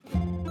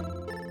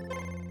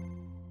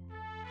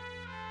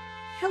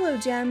Hello,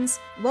 Gems.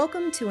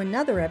 Welcome to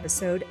another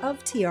episode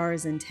of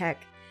Tiaras in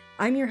Tech.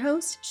 I'm your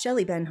host,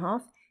 Shelly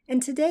Benhoff,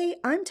 and today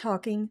I'm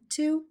talking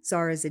to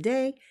Zara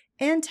Zadeh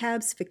and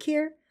Tabs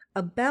Fakir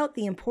about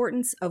the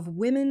importance of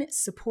women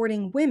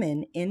supporting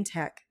women in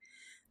tech.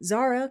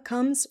 Zara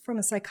comes from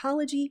a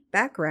psychology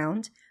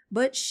background,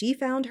 but she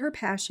found her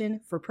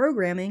passion for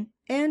programming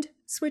and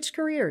switched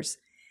careers.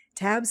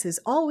 Tabs has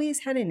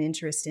always had an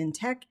interest in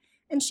tech,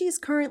 and she's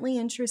currently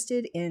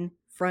interested in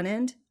front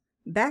end,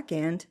 back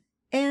end,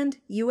 and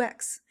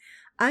UX.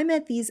 I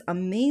met these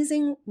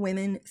amazing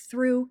women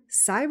through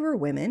Cyber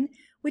Women,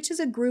 which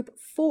is a group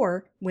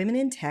for women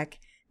in tech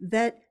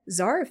that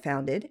Zara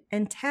founded,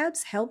 and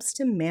Tabs helps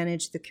to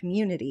manage the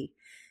community.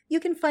 You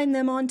can find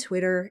them on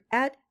Twitter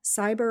at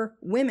Cyber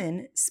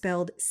Women,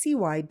 spelled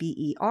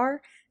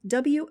CYBERWOMXN.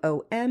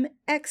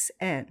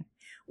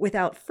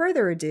 Without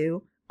further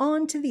ado,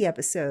 on to the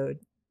episode.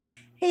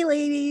 Hey,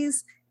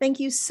 ladies, thank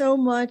you so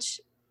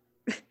much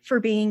for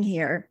being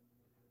here.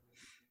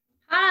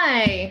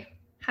 Hi,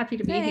 happy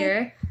to be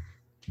here.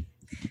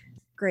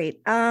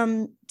 Great.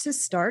 To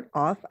start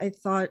off, I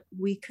thought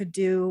we could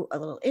do a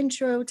little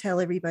intro, tell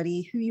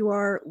everybody who you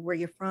are, where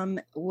you're from,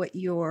 what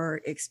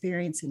your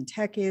experience in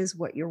tech is,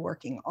 what you're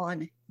working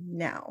on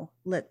now.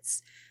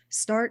 Let's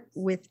start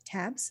with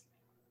Tabs.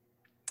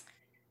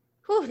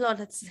 Oh, Lord,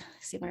 let's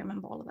see if I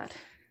remember all of that.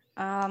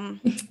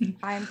 I'm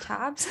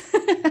Tabs.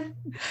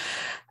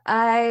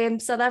 I'm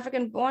South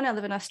African born. I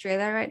live in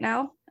Australia right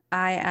now.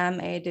 I am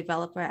a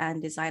developer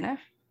and designer.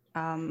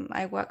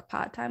 I work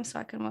part-time so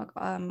I can work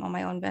on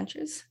my own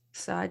ventures.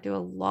 So I do a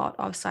lot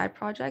of side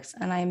projects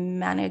and I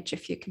manage a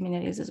few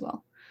communities as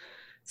well.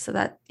 So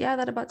that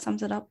about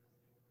sums it up.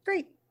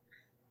 Great.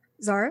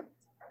 Zara?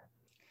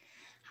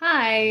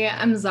 Hi,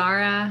 I'm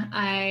Zara.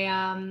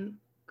 I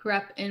grew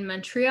up in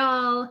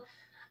Montreal.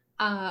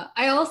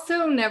 I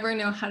also never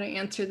know how to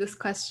answer this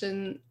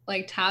question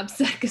like Tabs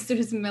said, because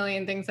there's a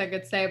million things I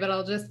could say, but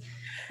I'll just,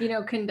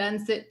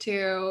 condense it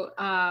to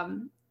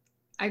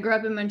I grew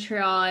up in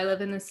Montreal. I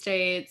live in the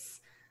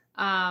States.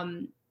 What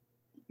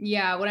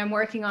I'm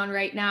working on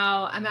right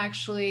now, I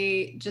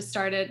just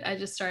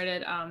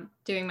started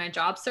doing my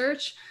job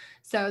search.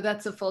 So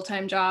that's a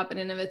full-time job in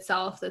and of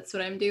itself. That's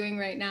what I'm doing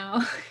right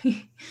now.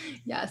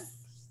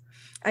 Yes.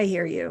 I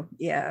hear you.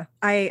 Yeah.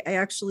 I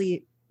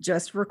actually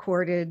just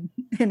recorded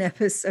an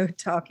episode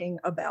talking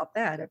about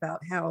that, about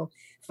how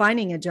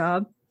finding a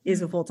job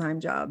is a full-time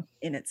job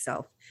in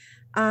itself.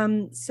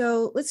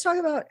 So let's talk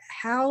about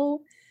how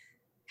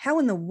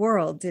in the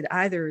world did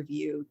either of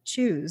you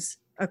choose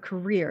a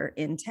career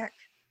in tech?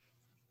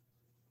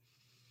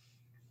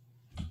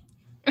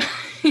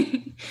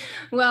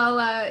 Well,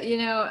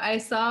 I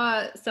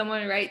saw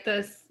someone write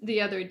this the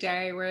other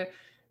day where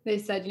they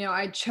said,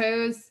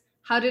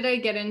 how did I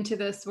get into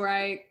this where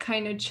I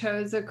kind of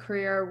chose a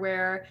career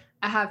where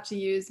I have to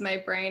use my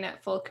brain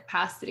at full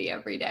capacity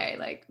every day?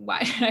 Like,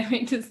 why did I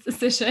make this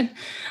decision?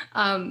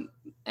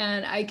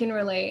 And I can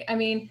relate. I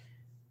mean,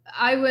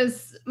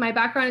 my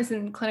background is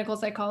in clinical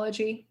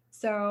psychology.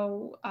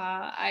 So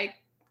I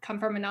come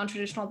from a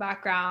non-traditional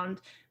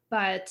background,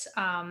 but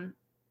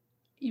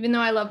even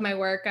though I love my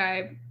work,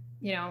 I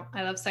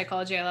love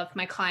psychology. I love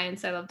my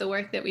clients. I love the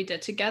work that we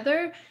did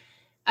together.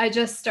 I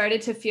just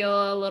started to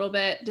feel a little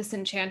bit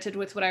disenchanted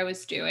with what I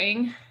was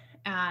doing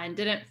and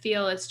didn't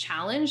feel as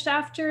challenged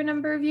after a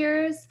number of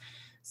years.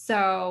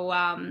 So,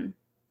 I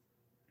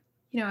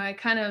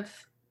kind of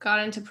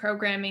got into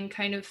programming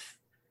kind of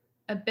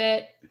a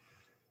bit,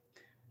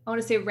 I want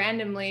to say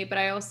randomly, but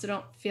I also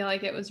don't feel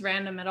like it was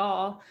random at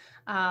all.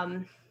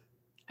 I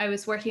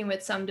was working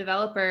with some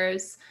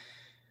developers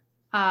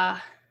for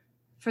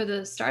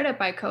the startup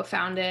I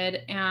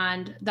co-founded,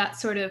 and that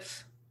sort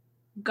of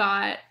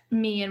got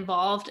me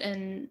involved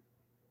in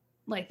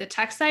like the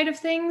tech side of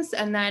things.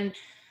 And then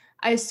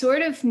I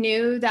sort of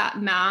knew that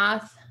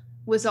math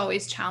was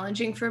always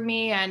challenging for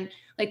me and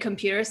like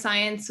computer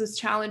science was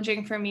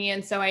challenging for me.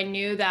 And so I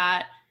knew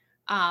that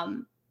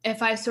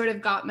if I sort of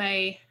got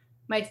my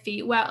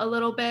feet wet a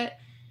little bit,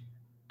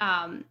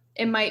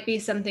 it might be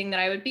something that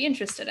I would be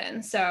interested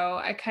in.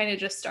 So I kind of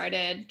just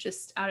started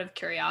just out of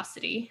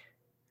curiosity.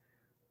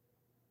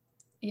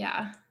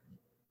 Yeah.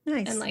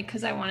 Nice. And like,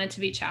 cause I wanted to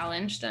be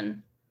challenged,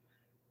 and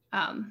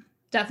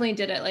definitely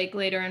did it like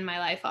later in my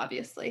life,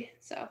 obviously.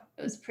 So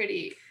it was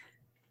pretty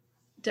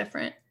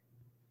different.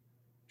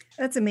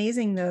 That's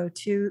amazing though,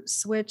 to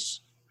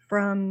switch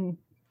from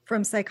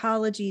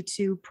psychology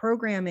to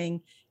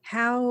programming.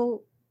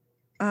 How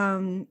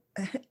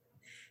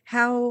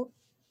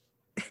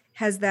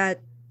has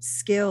that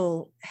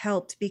skill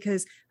helped?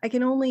 Because I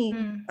can only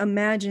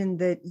imagine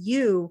that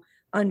you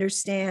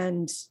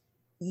understand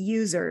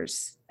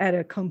users at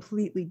a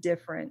completely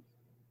different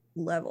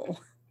level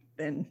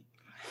than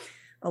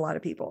a lot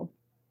of people.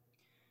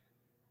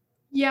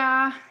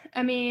 Yeah,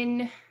 I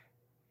mean,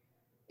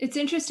 it's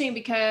interesting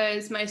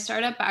because my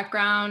startup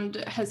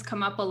background has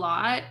come up a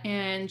lot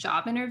in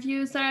job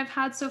interviews that I've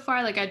had so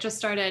far. Like I just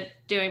started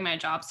doing my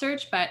job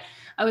search, but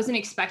I wasn't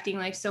expecting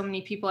like so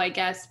many people, I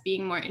guess,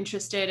 being more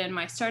interested in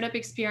my startup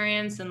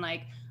experience and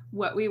like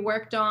what we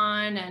worked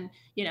on and,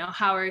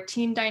 how our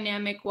team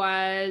dynamic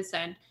was,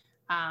 and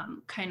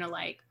kind of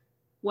like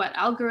what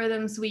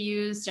algorithms we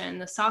used and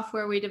the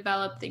software we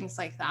developed, things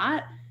like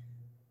that.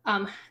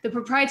 The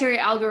proprietary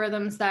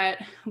algorithms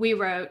that we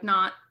wrote,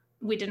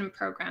 we didn't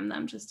program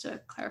them, just to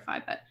clarify.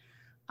 But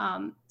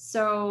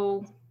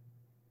so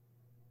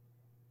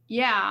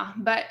yeah,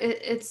 but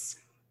it's,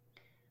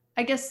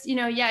 I guess,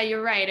 yeah,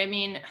 you're right. I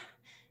mean,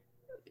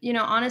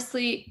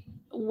 honestly,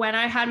 when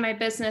I had my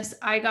business,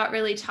 I got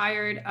really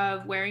tired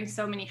of wearing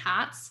so many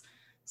hats.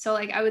 So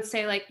like, I would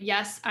say like,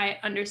 yes, I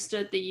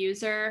understood the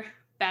user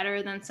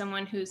better than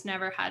someone who's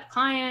never had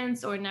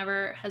clients or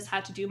never has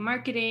had to do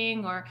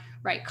marketing or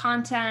write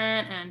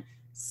content and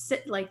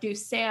do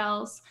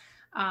sales.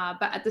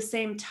 But at the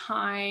same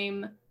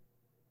time,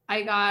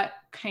 I got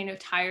kind of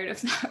tired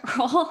of that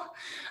role.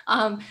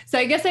 So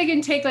I guess I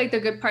can take like the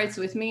good parts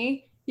with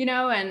me,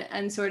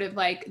 and sort of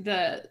like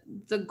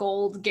the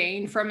gold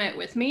gain from it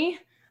with me.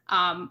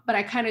 But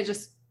I kind of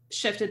just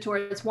shifted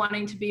towards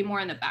wanting to be more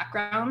in the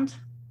background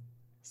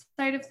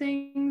side of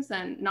things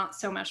and not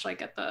so much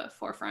like at the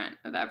forefront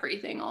of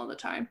everything all the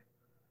time.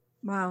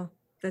 Wow,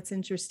 that's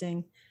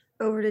interesting.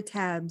 Over to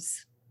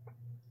Tabs.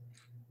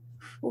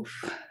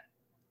 Oof.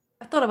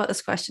 I thought about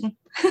this question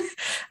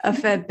a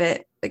fair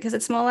bit, because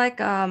it's more like,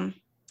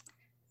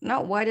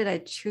 not why did I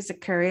choose a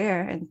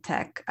career in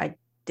tech? I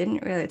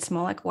didn't really. It's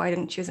more like, why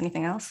didn't I choose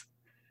anything else?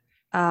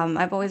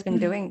 I've always been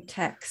doing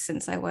tech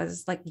since I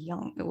was like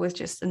young. It was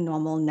just a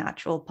normal,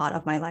 natural part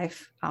of my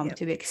life,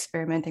 to be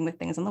experimenting with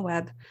things on the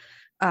web,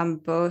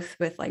 both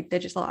with like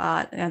digital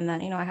art. And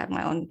then, I had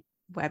my own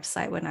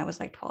website when I was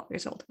like 12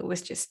 years old. It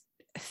was just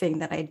a thing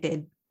that I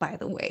did, by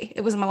the way.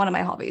 It was one of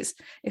my hobbies.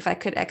 If I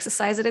could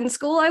exercise it in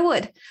school, I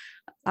would.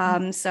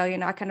 So,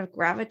 I kind of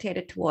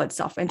gravitated towards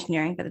software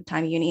engineering by the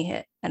time uni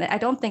hit. And I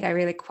don't think I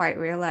really quite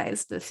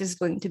realized this is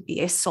going to be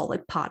a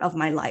solid part of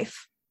my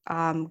life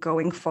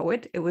going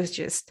forward. It was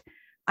just,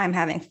 I'm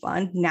having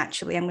fun.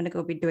 Naturally, I'm going to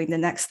go be doing the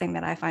next thing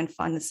that I find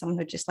fun, as someone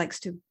who just likes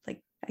to,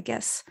 like, I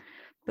guess,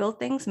 build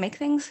things, make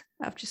things.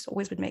 I've just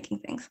always been making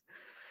things.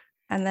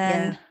 And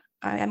then,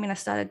 I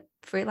started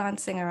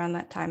freelancing around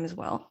that time as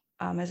well.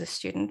 As a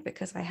student,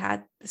 because I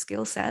had the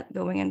skill set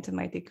going into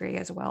my degree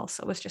as well.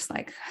 So it was just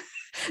like,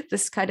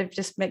 this kind of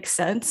just makes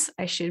sense.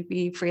 I should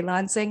be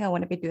freelancing. I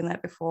want to be doing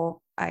that before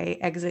I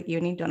exit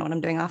uni. Don't know what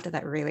I'm doing after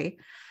that, really.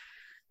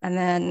 And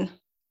then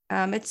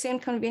it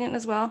seemed convenient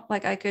as well.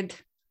 Like I could,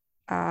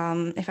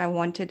 if I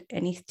wanted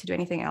to do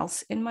anything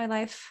else in my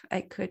life,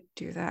 I could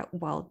do that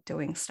while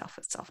doing stuff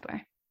with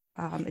software.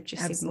 It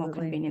just seemed more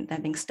convenient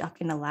than being stuck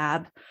in a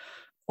lab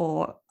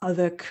or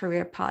other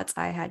career paths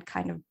I had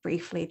kind of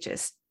briefly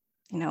just,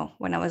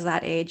 when I was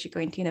that age,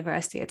 going to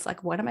university, it's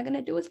like, what am I going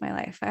to do with my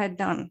life? I had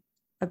done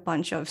a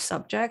bunch of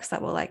subjects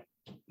that were like,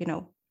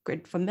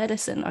 good for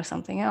medicine or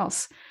something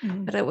else.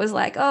 Mm-hmm. But it was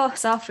like, oh,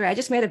 software. I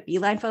just made a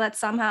beeline for that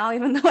somehow,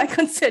 even though I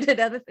considered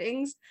other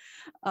things.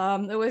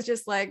 It was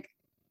just like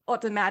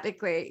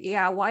automatically,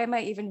 why am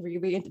I even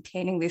really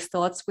entertaining these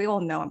thoughts? We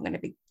all know I'm going to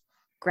be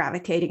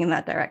gravitating in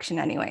that direction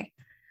anyway.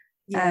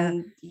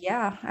 And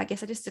I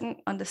guess I just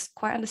didn't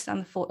quite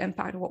understand the full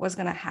impact of what was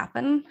going to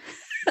happen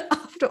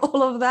after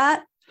all of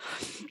that.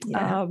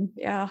 I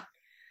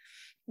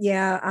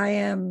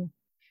am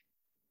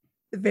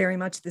very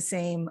much the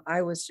same.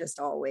 I was just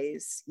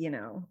always,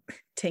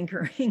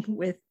 tinkering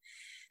with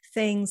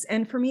things.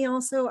 And for me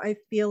also, I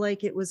feel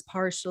like it was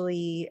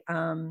partially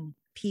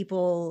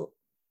people,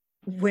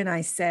 when I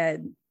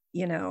said,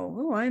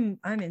 oh, I'm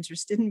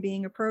interested in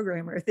being a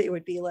programmer, they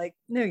would be like,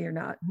 no, you're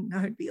not. And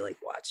I would be like,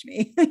 watch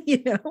me,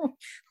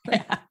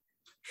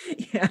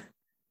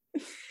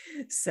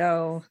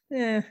 So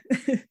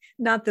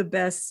not the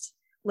best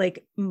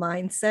like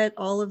mindset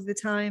all of the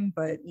time,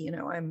 but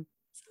I'm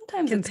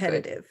sometimes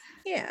competitive.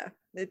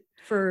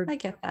 I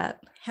get that.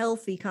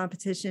 Healthy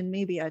competition.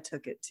 Maybe I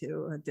took it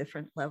to a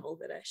different level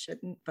that I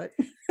shouldn't, but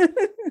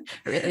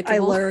I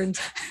learned.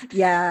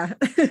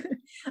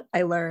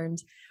 I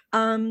learned.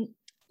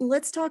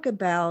 Let's talk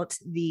about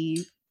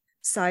the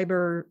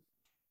cyber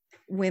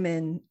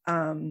women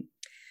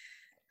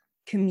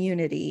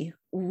community.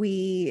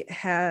 We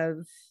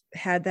have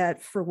had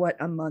that for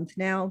a month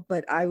now,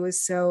 but I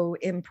was so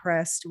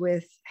impressed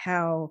with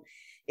how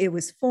it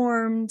was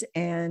formed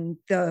and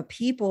the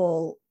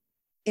people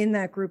in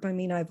that group. I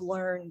mean, I've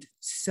learned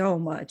so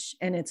much,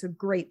 and it's a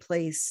great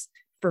place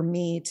for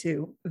me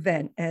to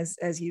vent.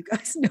 As you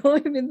guys know,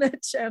 I'm in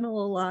that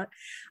channel a lot.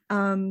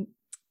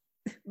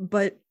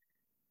 But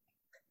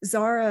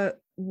Zara,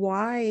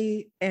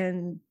 why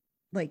and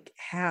like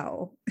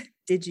how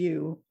did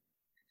you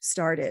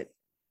start it?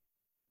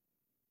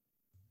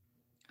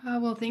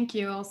 Well, thank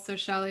you also,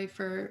 Shelly,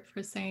 for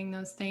saying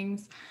those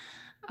things.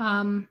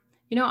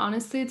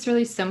 Honestly, it's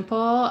really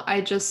simple.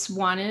 I just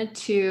wanted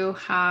to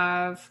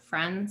have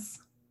friends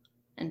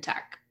in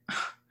tech.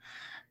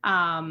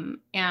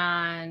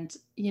 And,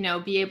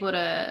 be able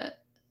to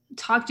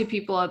talk to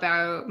people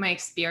about my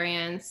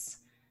experience,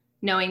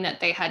 knowing that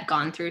they had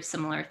gone through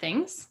similar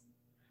things.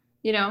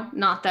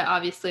 Not that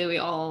obviously we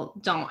all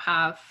don't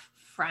have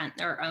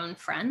their own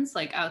friends,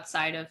 like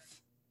outside of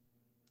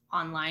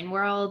online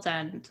world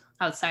and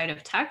outside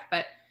of tech.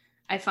 But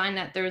I find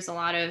that there's a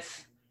lot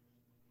of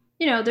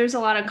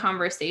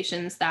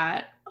conversations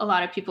that a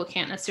lot of people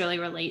can't necessarily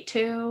relate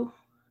to,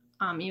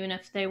 even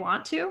if they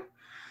want to.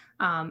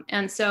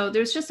 And so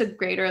there's just a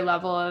greater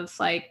level of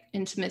like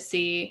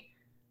intimacy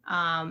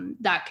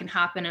that can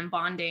happen in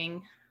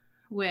bonding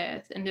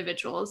with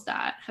individuals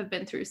that have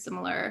been through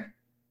similar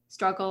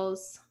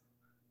struggles,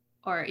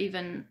 or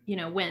even,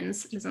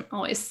 wins. It doesn't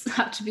always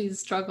have to be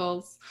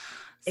struggles.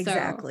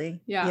 Exactly. So,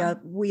 yeah.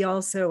 We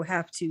also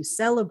have to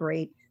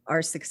celebrate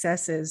our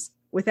successes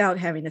without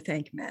having to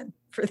thank men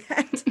for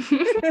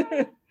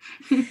that.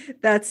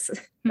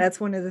 That's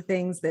one of the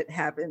things that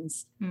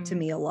happens to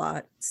me a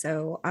lot.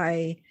 So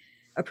I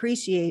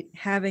appreciate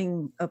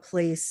having a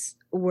place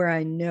where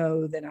I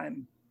know that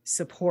I'm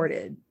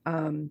supported,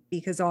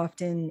 because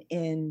often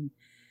in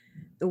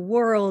the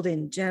world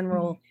in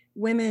general,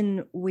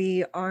 women,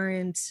 we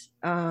aren't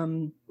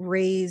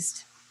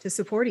raised to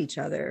support each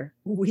other.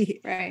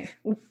 We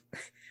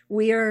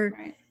are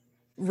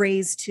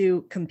raised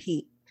to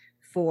compete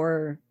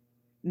for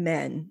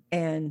men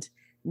and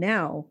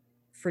now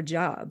for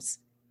jobs.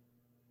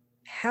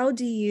 How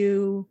do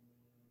you,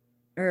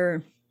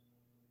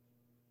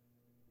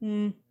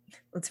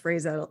 let's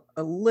phrase that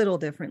a little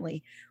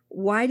differently.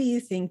 Why do you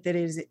think that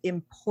it is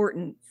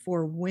important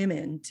for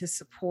women to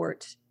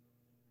support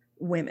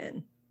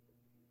women?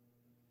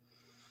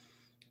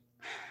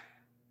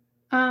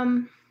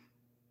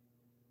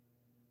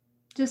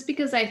 Just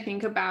because I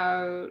think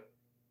about,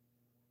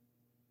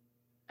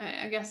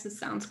 I guess this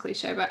sounds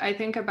cliche, but I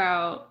think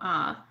about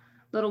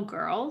little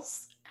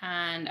girls,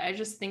 and I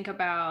just think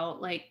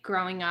about like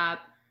growing up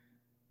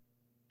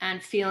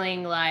and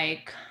feeling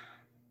like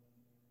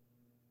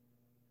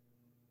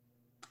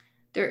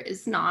there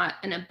is not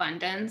an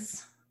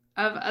abundance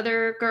of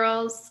other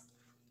girls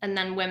and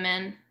then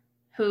women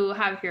who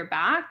have your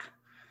back.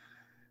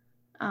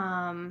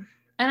 And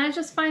I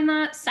just find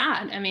that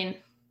sad. I mean,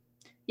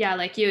 yeah,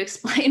 like you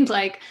explained,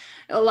 like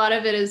a lot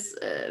of it is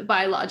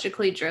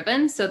biologically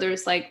driven. So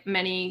there's like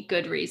many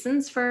good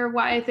reasons for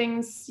why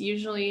things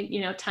usually,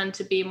 tend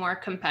to be more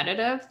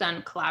competitive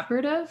than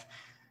collaborative.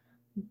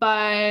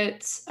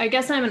 But I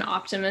guess I'm an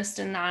optimist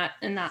in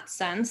that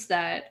sense,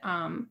 that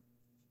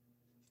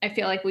I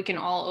feel like we can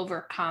all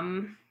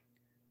overcome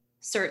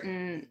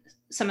some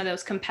of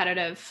those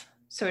competitive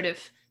sort of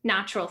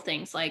natural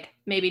things, like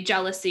maybe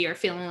jealousy or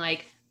feeling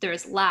like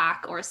there's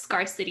lack or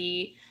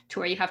scarcity to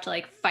where you have to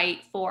like fight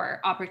for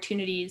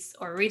opportunities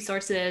or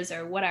resources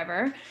or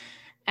whatever.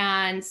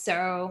 And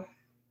so,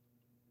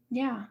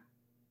 yeah.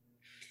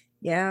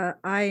 Yeah,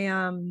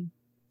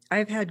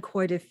 I've had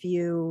quite a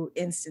few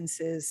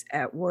instances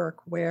at work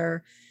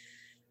where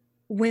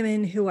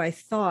women who I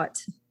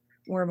thought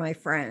were my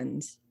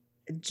friends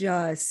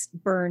just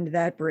burned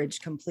that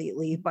bridge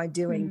completely by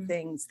doing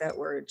things that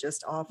were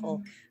just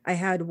awful. I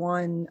had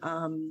one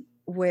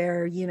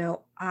where,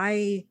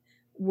 I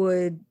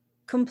would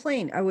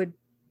complain, I would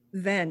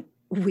vent.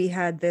 We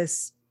had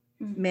this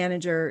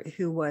manager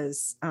who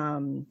was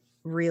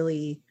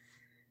really,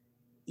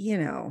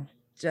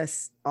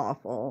 just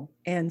awful.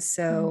 And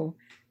so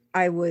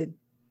I would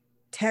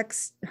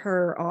text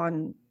her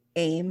on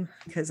AIM,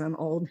 because I'm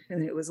old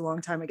and it was a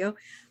long time ago.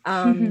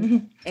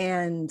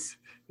 And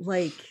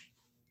like,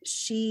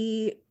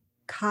 she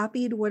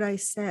copied what I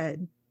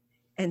said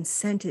and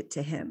sent it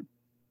to him.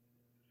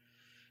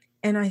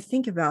 And I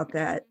think about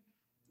that,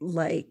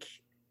 like,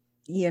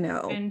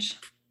 Cringe.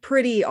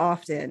 pretty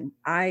often.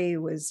 I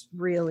was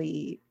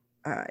really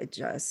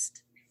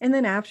and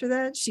then after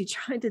that, she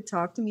tried to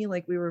talk to me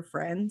like we were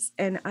friends.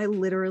 And I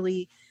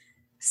literally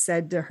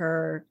said to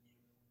her,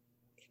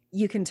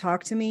 you can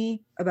talk to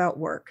me about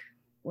work.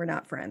 We're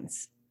not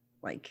friends.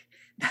 Like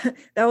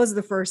that was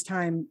the first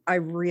time I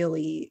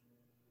really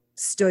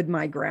stood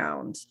my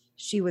ground.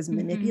 She was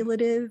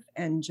manipulative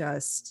and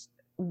just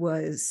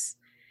was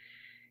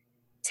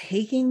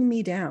taking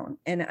me down.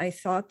 And I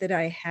thought that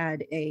I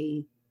had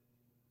a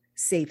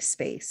safe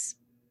space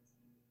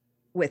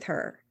with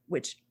her,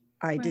 which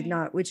I did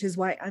not, which is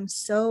why I'm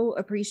so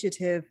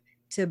appreciative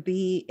to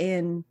be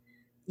in,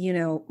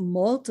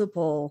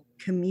 multiple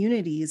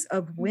communities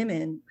of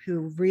women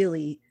who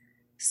really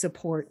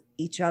support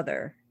each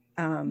other.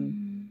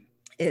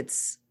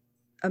 It's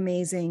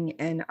amazing.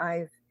 And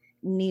I've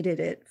needed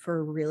it for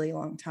a really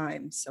long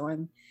time. So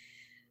I'm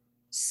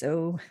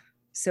so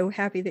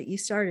happy that you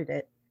started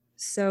it.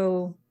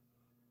 So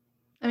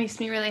that makes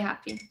me really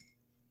happy.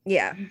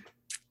 Yeah.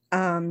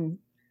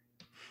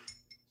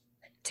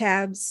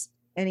 Tabs,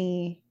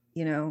 any,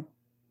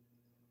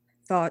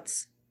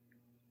 thoughts?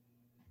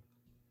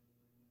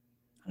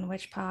 On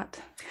which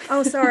part?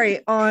 Oh,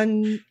 sorry.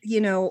 On,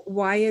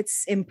 why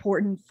it's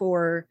important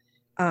for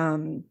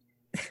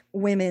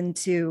women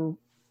to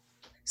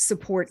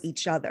support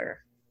each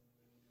other.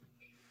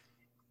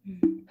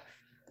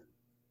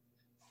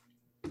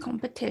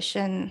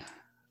 Competition,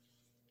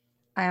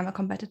 I am a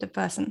competitive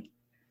person,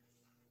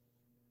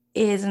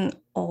 isn't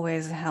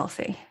always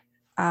healthy.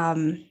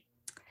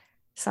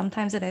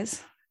 Sometimes it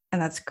is,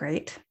 and that's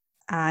great.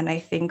 And I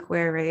think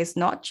we're raised,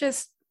 not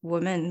just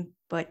women,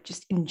 but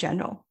just in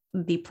general,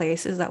 the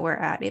places that we're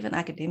at, even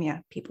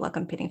academia, people are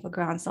competing for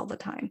grants all the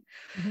time.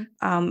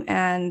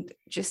 And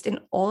just in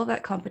all of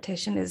that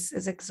competition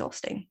is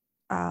exhausting.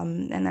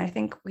 And I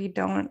think we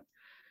don't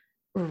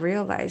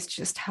realize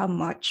just how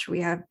much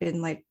we have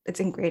been like, it's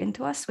ingrained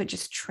into us. We're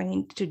just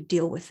trained to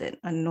deal with it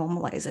and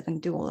normalize it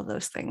and do all of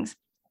those things.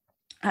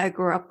 I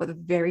grew up with a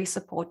very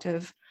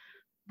supportive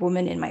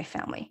woman in my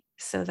family.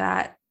 So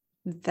that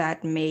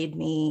made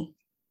me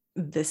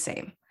the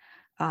same.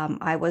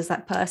 I was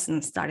that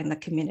person starting the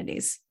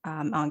communities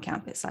on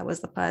campus. I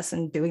was the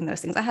person doing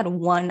those things. I had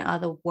one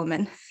other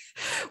woman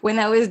when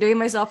I was doing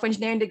my software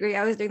engineering degree.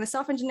 I was doing the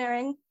software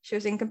engineering. She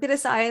was in computer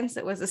science.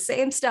 It was the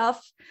same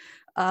stuff.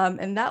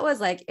 And that was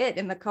like it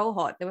in the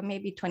cohort. There were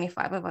maybe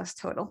 25 of us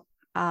total.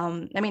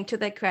 I mean, to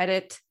their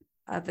credit,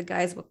 the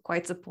guys were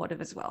quite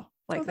supportive as well.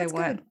 Like they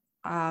weren't,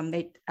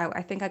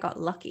 I think I got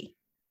lucky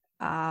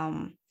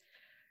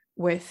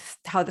with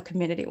how the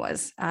community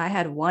was. I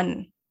had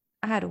one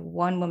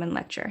woman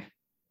lecturer,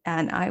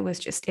 and I was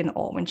just in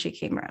awe when she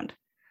came around,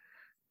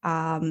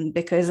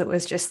 because it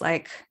was just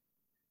like,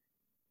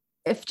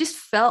 it just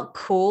felt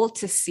cool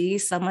to see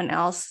someone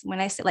else. When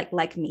I say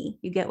like me,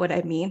 you get what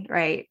I mean,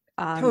 right?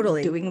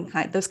 Totally. Doing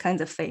those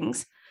kinds of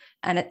things.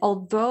 And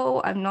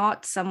although I'm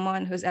not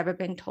someone who's ever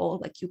been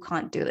told like, you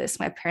can't do this,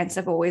 my parents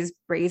have always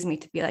raised me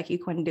to be like, you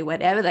can do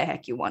whatever the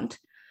heck you want.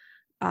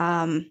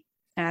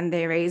 And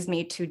they raised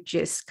me to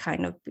just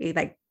kind of be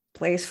like,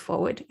 place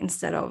forward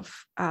instead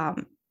of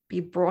be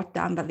brought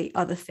down by the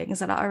other things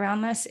that are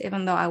around us.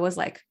 Even though I was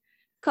like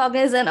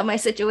cognizant of my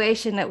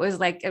situation, it was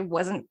like, it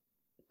wasn't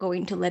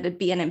going to let it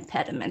be an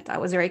impediment. I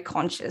was very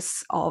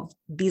conscious of,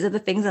 these are the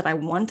things that I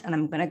want and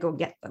I'm going to go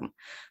get them.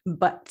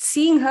 But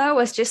seeing her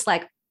was just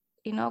like,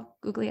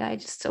 googly eye,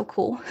 just so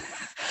cool.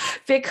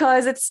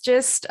 Because it's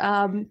just,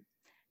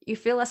 you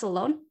feel less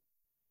alone.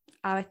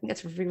 I think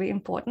that's really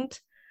important.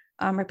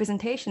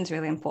 Representation is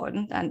really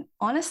important. And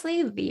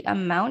honestly, the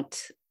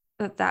amount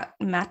that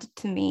mattered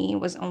to me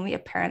was only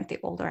apparent the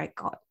older I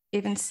got.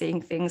 Even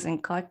seeing things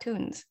in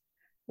cartoons.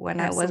 When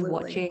Absolutely. I was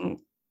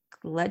watching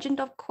Legend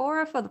of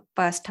Korra for the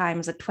first time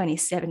as a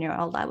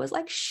 27-year-old, I was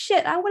like,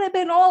 shit, I would have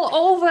been all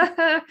over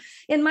her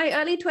in my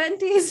early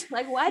 20s.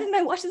 Like, why didn't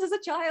I watch this as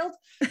a child?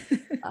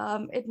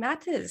 It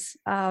matters.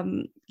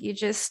 You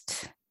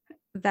just,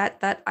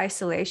 that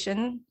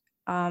isolation,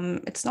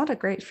 it's not a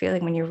great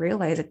feeling when you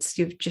realize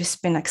you've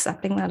just been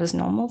accepting that as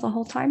normal the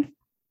whole time.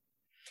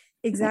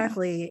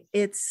 Exactly.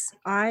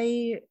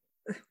 I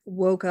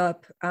woke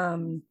up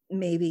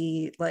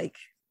maybe like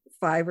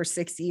 5 or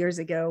 6 years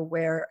ago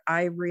where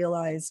I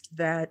realized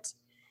that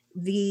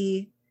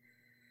the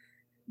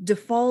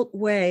default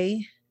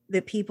way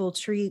that people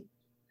treat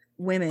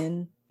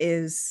women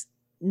is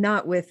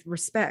not with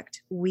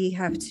respect. We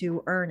have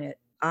to earn it.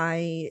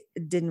 I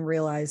didn't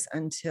realize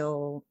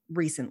until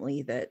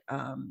recently that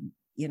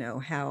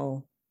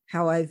how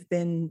I've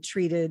been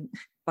treated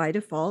by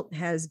default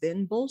has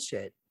been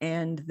bullshit,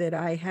 and that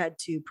I had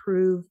to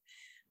prove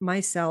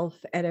myself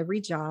at every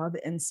job.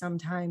 And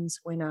sometimes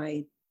when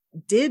I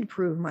did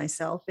prove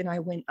myself and I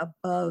went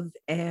above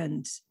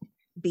and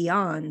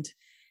beyond,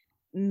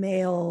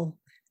 male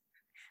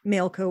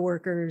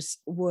coworkers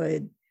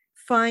would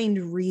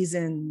find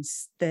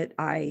reasons that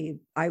I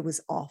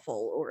was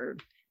awful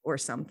or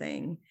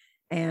something.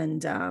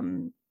 And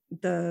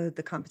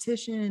the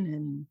competition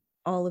and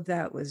all of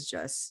that was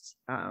just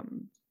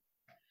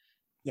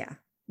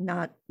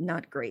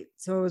not great.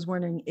 So I was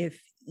wondering if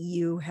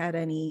you had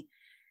any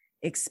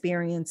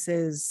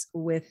experiences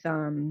with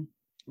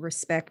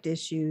respect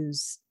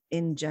issues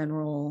in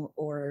general,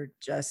 or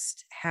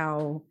just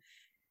how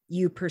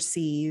you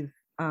perceive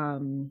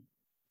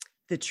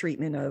the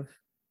treatment of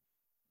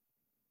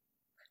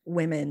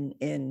women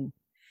in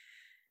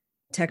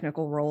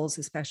technical roles,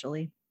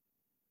 especially.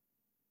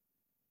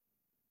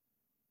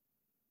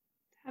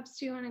 Perhaps,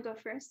 do you want to go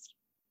first?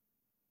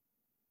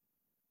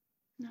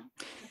 No.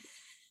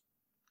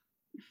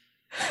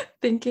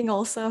 Thinking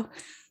also.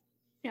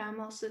 Yeah,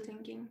 I'm also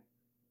thinking.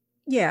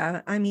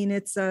 Yeah, I mean,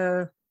 it's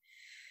a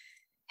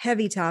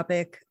heavy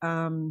topic.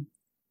 The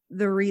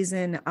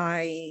reason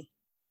I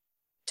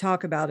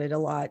talk about it a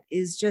lot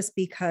is just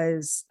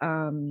because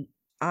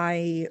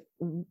I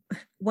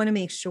want to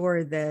make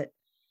sure that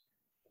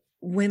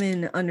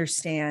women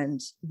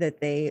understand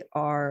that they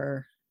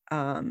are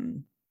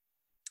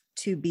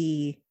to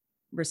be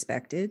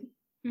respected,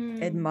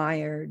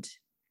 admired,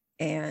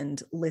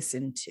 and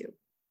listened to.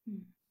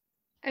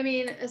 I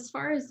mean, as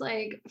far as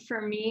like, for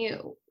me,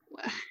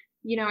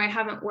 I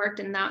haven't worked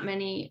in that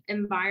many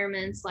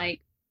environments,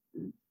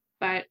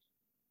 but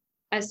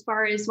as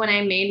far as when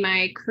I made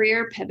my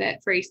career pivot,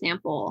 for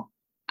example,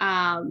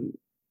 I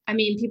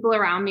mean, people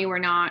around me were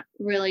not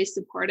really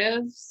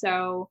supportive.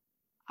 So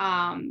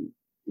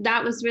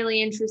that was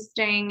really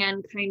interesting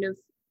and kind of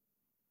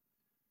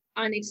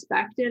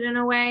unexpected in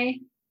a way,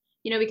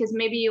 because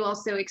maybe you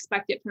also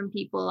expect it from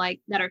people like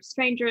that are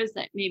strangers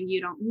that maybe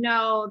you don't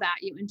know, that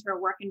you enter a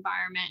work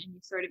environment and you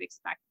sort of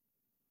expect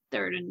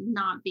there to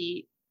not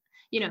be,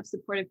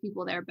 supportive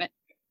people there. But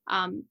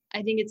I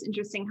think it's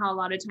interesting how a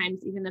lot of times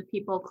even the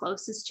people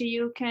closest to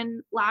you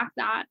can lack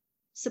that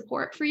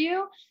support for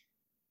you.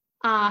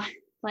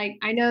 Like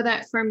I know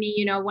that for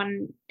me,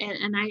 when,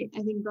 and I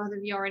think both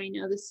of you already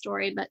know this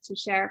story, but to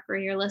share for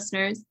your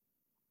listeners,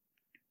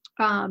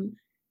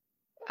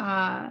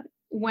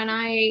 when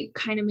I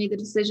kind of made the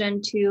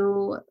decision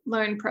to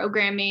learn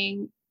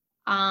programming,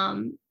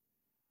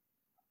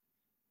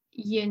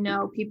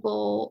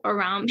 people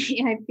around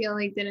me, I feel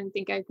like didn't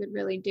think I could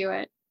really do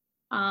it.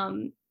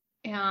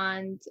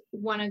 And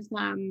one of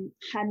them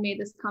had made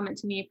this comment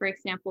to me, for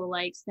example,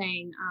 like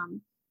saying,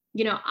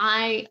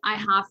 I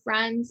have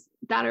friends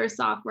that are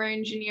software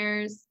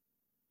engineers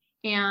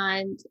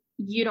and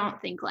you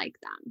don't think like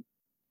them,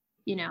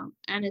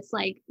 and it's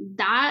like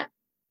that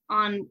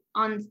on,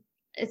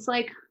 it's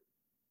like,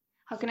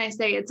 how can I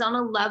say, it's on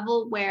a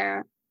level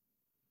where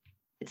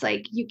it's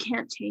like, you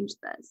can't change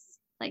this.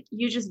 Like,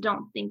 you just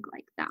don't think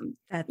like them.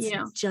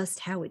 That's just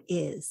how it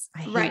is.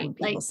 I hate when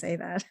people say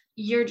that.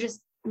 You're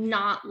just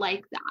not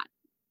like that.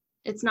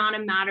 It's not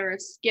a matter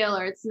of skill,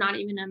 or it's not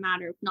even a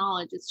matter of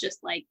knowledge. It's just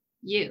like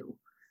you.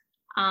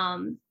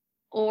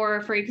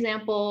 Or for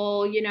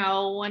example,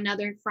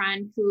 another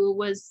friend who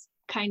was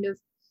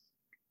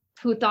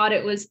who thought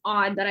it was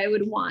odd that I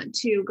would want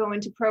to go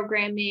into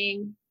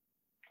programming,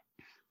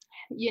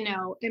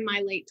 in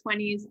my late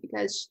 20s,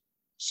 because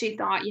she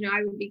thought,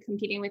 I would be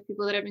competing with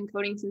people that have been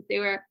coding since they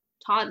were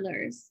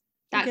toddlers,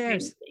 that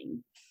kind of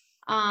thing.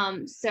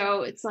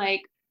 So it's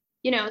like,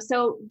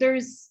 so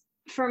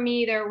for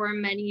me, there were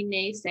many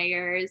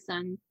naysayers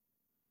and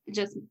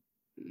just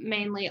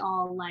mainly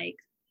all like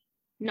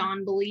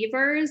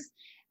non-believers.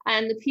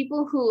 And the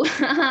people who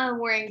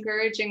were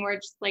encouraging were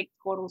just like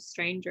total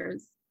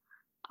strangers,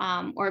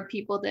 or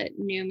people that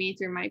knew me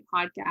through my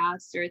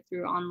podcast or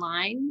through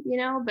online,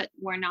 but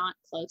were not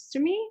close to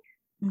me.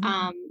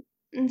 Mm-hmm.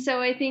 And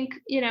so I think,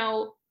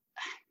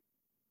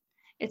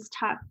 it's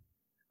tough.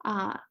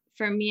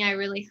 For me, I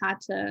really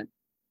had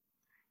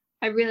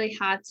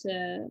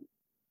to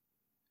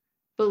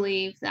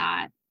believe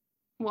that,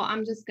 well,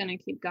 I'm just going to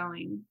keep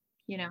going,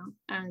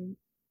 and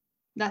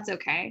that's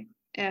okay.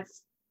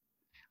 That's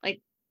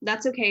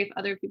okay if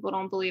other people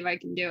don't believe I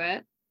can do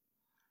it.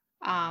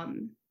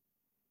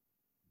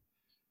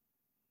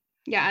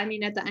 Yeah, I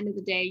mean, at the end of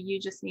the day, you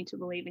just need to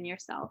believe in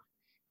yourself.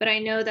 But I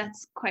know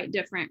that's quite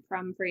different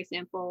from, for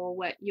example,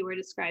 what you were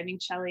describing,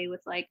 Shelly,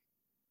 with like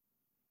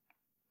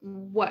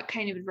what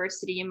kind of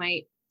adversity you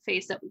might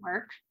face at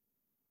work.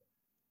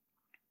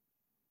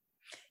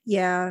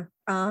 Yeah.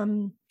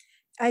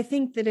 I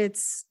think that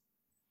it's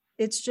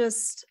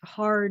just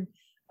hard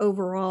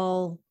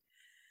overall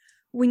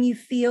when you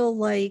feel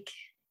like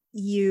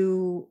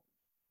you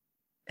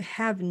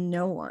have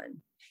no one,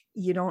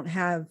 you don't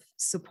have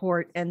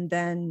support. And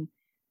then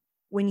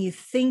when you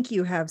think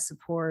you have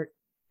support,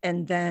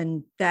 and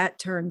then that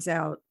turns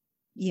out,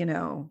 in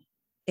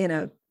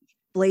a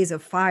blaze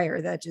of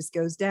fire that just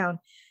goes down,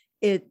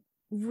 it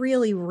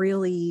really,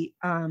 really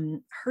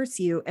hurts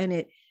you.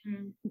 And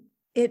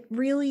it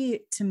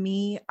really, to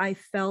me, I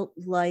felt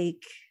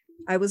like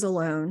I was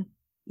alone,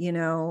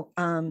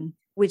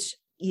 which,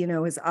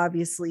 is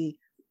obviously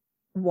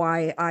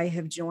why I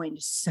have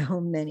joined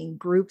so many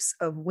groups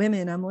of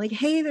women. I'm like,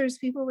 hey, there's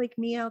people like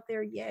me out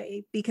there.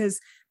 Yay. Because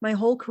my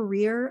whole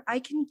career, I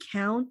can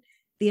count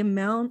the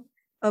amount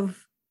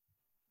of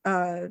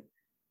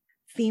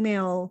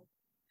female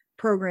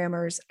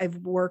programmers I've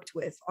worked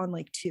with on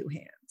like two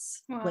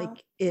hands. Wow.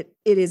 Like it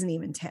isn't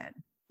even 10.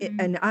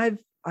 And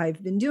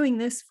I've been doing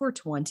this for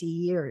 20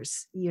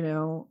 years,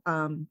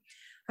 I'm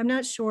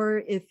not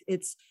sure if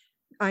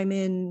I'm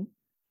in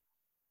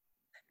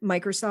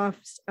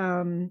Microsoft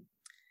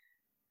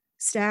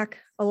stack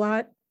a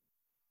lot.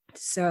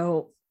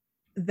 So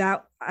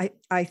that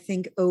I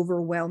think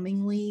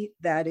overwhelmingly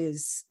that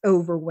is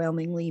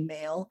overwhelmingly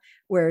male,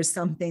 whereas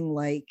something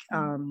like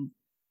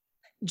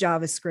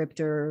JavaScript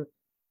or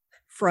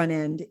front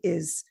end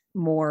is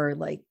more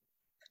like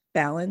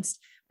balanced.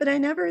 But I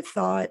never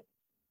thought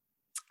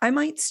I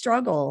might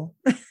struggle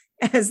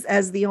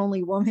as the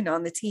only woman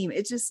on the team.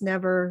 It just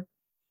never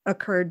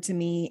occurred to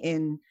me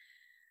in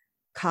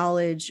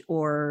college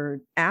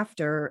or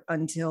after,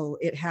 until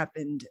it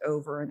happened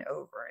over and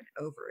over and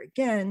over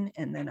again.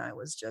 And then I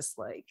was just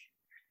like,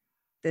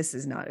 this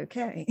is not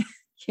okay.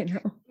 I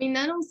mean,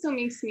 that also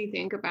makes me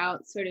think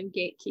about sort of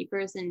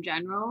gatekeepers in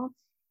general,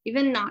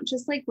 even not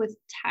just like with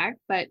tech,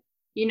 but,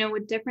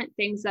 with different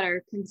things that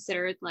are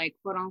considered like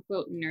quote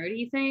unquote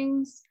nerdy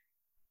things.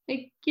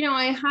 Like,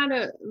 I had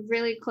a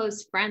really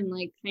close friend,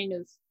 like kind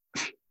of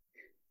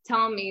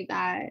tell me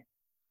that,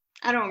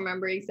 I don't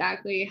remember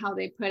exactly how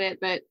they put it,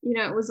 but,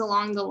 it was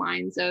along the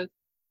lines of,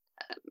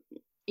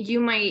 you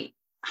might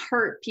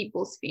hurt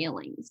people's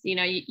feelings.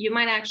 You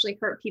might actually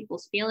hurt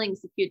people's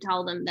feelings if you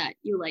tell them that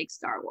you like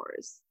Star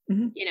Wars.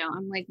 Mm-hmm.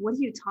 I'm like, what are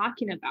you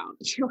talking about?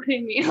 You know what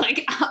I mean?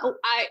 Like,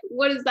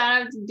 what does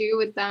that have to do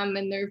with them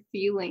and their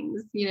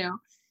feelings,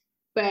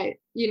 But,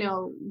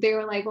 they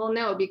were like, well,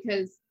 no,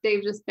 because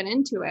they've just been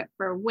into it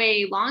for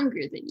way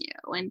longer than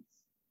you. And,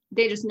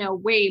 they just know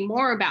way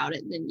more about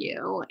it than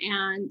you.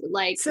 And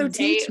like, So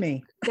teach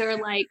me. They're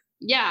like,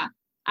 yeah,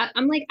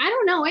 I'm like, I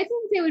don't know. I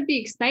think they would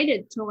be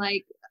excited to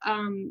like,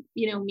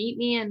 you know, meet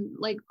me and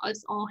like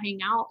us all hang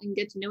out and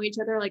get to know each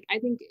other. Like, I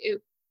think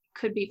it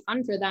could be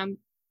fun for them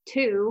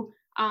too.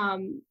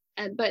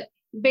 But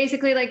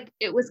basically, like,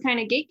 it was kind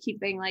of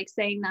gatekeeping, like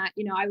saying that,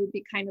 you know, I would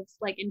be kind of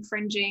like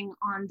infringing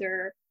on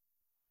their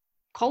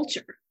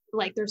culture,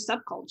 like their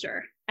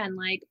subculture, and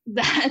like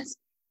that,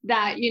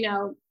 you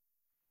know,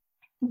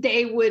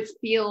 they would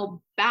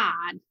feel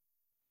bad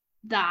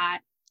that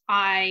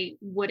I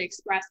would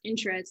express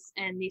interest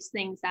in these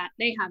things that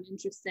they have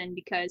interest in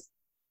because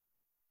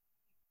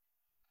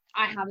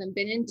I haven't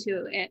been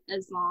into it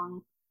as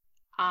long.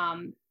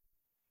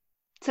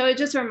 So it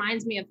just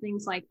reminds me of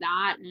things like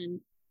that. And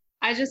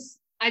I just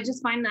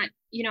find that,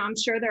 you know, I'm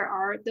sure there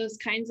are those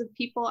kinds of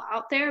people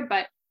out there,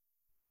 but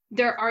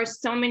there are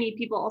so many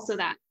people also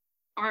that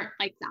aren't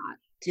like that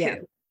too. Yeah.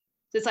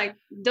 So it's like,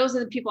 those are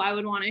the people I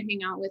would want to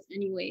hang out with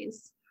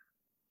anyways,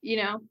 you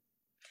know?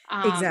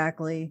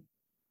 Exactly.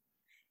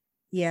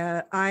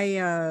 Yeah.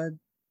 I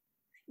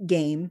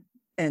game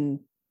and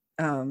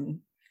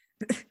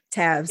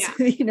tabs, Yeah.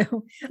 you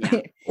know.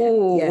 Yeah.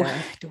 Oh,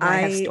 Yeah. do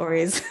I have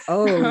stories?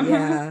 Oh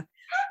yeah.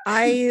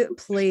 I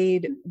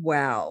played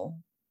WoW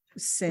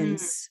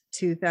since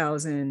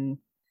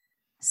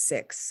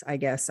 2006. I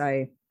guess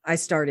I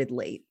started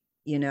late,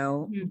 you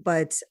know,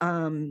 but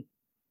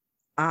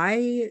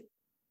I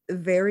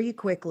very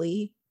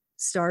quickly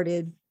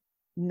started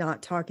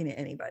not talking to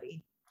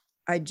anybody.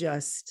 I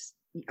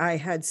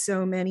had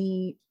so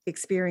many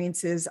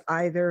experiences,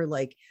 either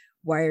like,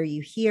 why are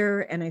you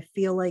here? And I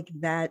feel like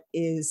that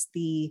is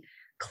the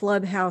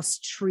clubhouse,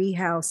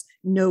 treehouse,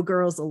 no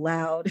girls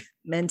allowed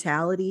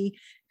mentality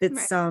that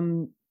Right.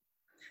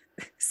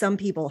 some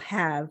people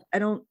have. I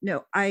don't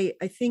know. I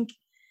think,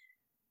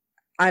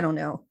 I don't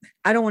know.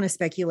 I don't want to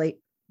speculate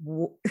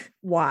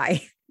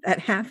why that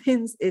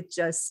happens. It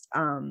just,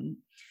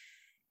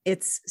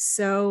 it's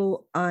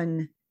so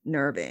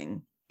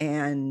unnerving.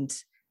 And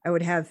I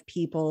would have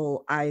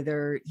people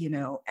either, you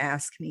know,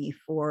 ask me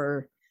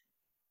for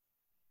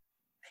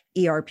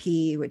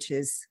ERP, which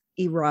is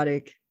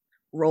erotic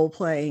role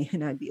play,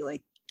 and I'd be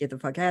like, get the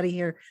fuck out of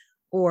here.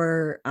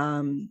 Or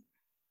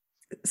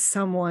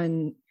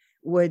someone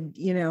would,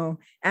 you know,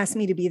 ask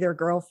me to be their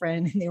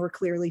girlfriend, and they were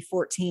clearly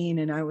 14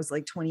 and I was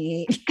like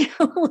 28.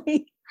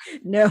 Like,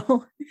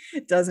 no,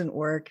 it doesn't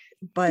work.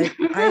 But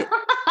I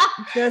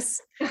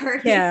just,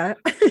 yeah,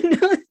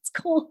 no, it's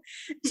cool.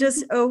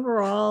 Just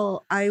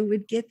overall, I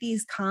would get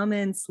these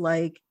comments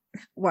like,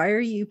 why are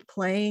you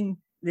playing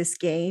this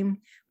game?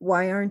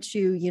 Why aren't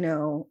you, you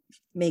know,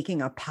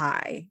 making a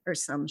pie or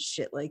some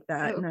shit like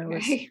that? And I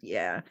was,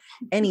 yeah.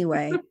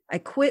 Anyway, I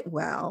quit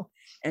WoW,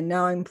 and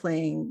now I'm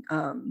playing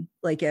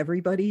like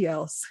everybody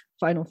else,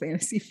 Final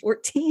Fantasy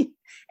 14.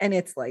 And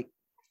it's like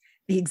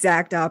the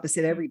exact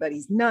opposite.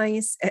 Everybody's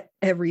nice.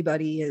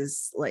 Everybody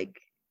is like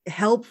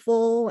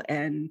helpful.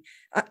 And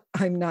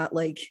I'm not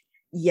like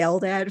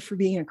yelled at for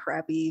being a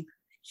crappy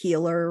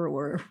healer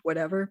or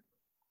whatever.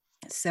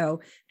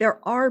 So there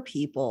are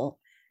people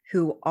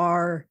who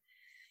are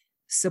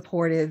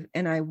supportive,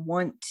 and I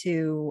want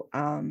to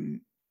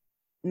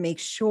make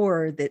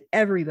sure that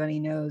everybody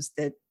knows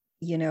that,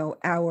 you know,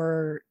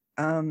 our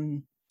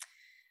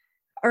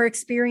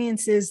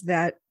experiences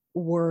that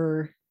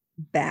were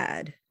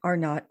bad are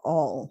not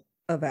all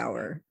of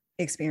our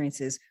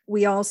experiences.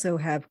 We also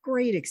have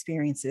great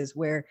experiences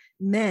where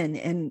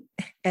men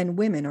and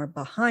women are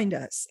behind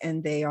us,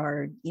 and they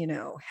are, you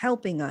know,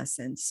 helping us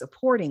and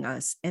supporting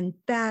us. And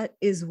that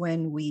is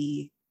when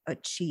we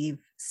achieve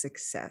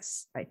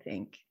success, I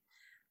think.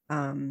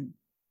 I'm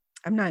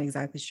not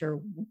exactly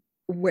sure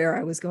where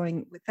I was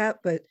going with that,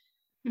 but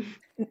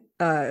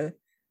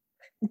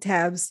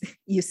Tabs,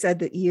 you said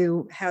that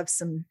you have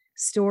some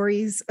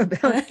stories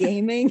about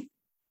gaming.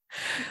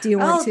 Do you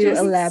want to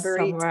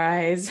elaborate?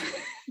 Summarize.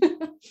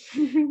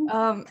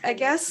 I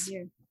guess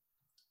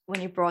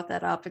when you brought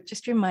that up, it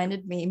just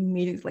reminded me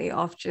immediately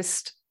of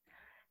just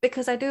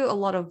because I do a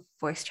lot of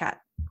voice chat.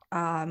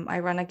 I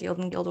run a guild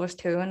in Guild Wars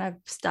 2, and I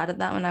started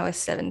that when I was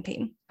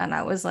 17. And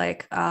I was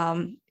like,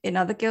 in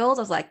other guilds,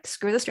 I was like,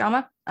 screw this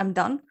drama, I'm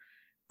done.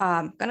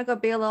 I'm gonna go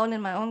be alone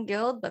in my own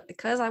guild. But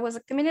because I was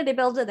a community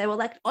builder, they were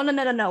like, oh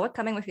no, we're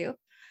coming with you.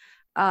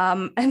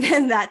 And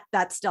then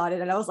that started,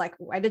 and I was like,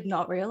 I did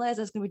not realize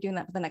I was gonna be doing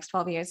that for the next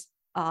 12 years.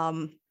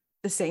 The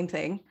same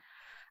thing.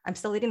 I'm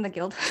still leading the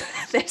guild.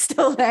 They're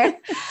still there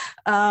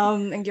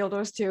in Guild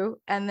Wars 2.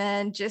 And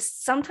then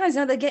just sometimes,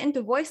 you know, they get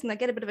into voice and they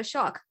get a bit of a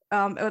shock.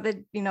 Or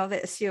they, you know,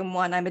 they assume,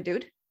 one, I'm a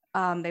dude.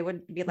 They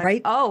would be like,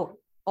 right. Oh,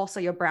 also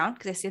you're brown,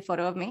 because they see a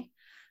photo of me.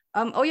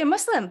 Oh, you're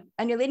Muslim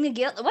and you're leading a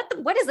guild.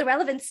 What is the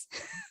relevance?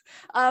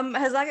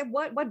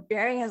 What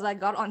bearing has that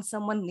got on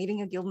someone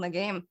leading a guild in the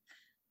game?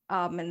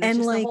 And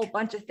just like, a whole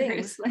bunch of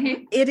things.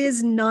 It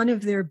is none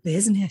of their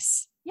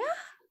business. Yeah.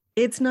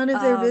 It's none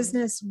of their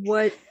business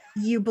what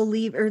you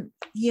believe, or,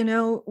 you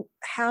know,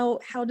 how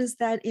does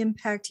that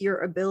impact your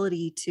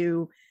ability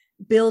to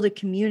build a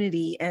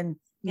community and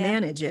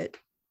manage it?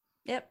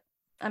 Yep.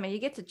 I mean, you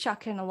get to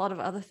chuck in a lot of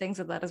other things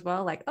with that as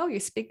well. Like, oh, you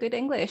speak good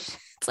English.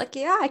 It's like,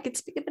 yeah, I could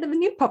speak a bit of a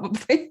new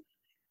probably.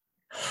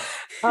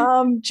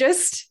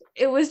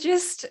 It was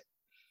just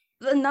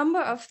the number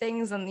of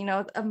things and,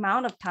 the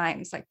amount of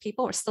times, like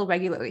people are still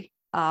regularly,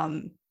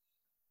 a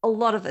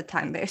lot of the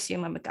time they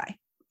assume I'm a guy,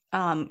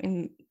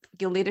 in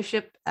guild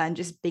leadership and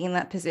just being in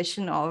that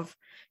position of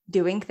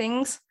doing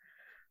things.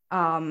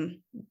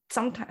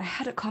 Sometimes I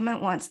had a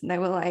comment once and they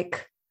were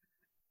like,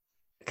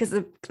 because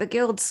the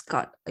guild's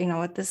got,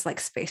 with this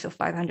like space of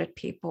 500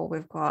 people,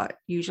 we've got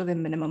usually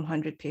minimum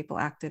 100 people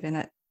active in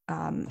it.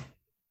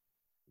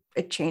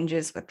 It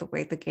changes with the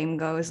way the game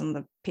goes and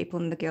the people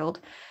in the guild.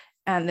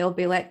 And they'll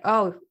be like,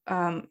 oh,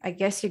 I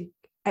guess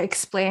I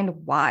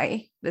explained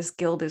why this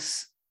guild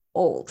is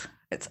old.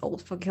 It's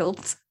old for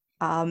guilds.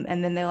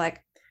 And then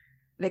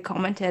they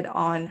commented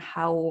on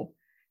how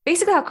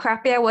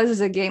crappy I was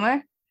as a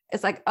gamer.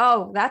 It's like,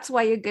 oh, that's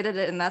why you're good at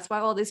it. And that's why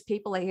all these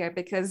people are here,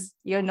 because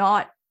you're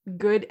not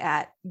good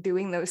at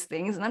doing those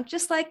things. And I'm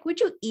just like, would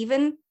you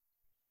even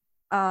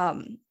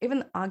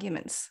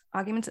arguments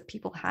that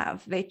people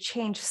have, they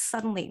change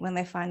suddenly when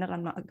they find out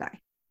I'm not a guy.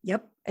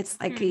 Yep. It's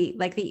like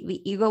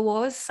the ego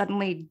wars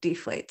suddenly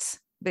deflates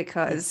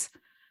because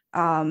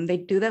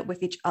they do that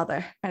with each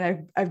other.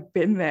 And I've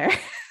been there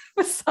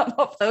with some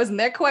of those, and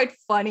they're quite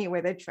funny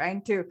where they're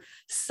trying to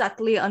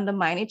subtly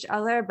undermine each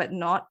other, but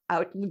not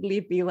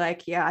outwardly be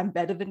like, yeah, I'm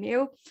better than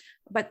you.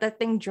 But that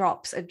thing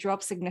drops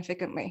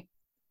significantly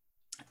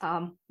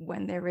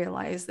when they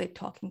realize they're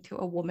talking to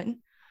a woman.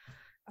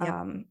 Yep.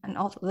 And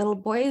all the little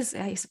boys,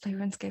 I used to play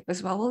RuneScape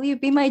as well. Will you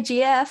be my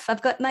GF?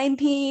 I've got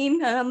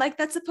 19. And I'm like,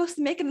 that's supposed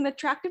to make it an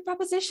attractive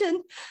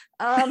proposition.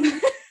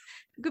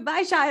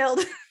 Goodbye,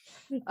 child.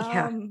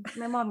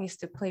 My mom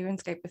used to play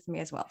RuneScape with me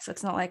as well. So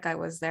it's not like I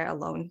was there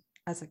alone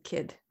as a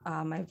kid.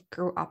 I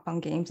grew up on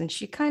games and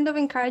she kind of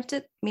encouraged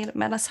it,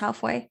 met us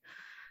halfway.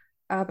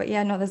 But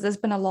yeah, no, there's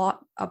been a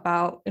lot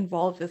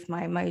involved with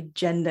my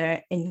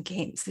gender in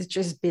games. It's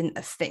just been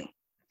a thing,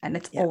 and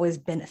it's always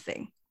been a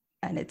thing.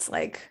 And it's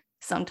like,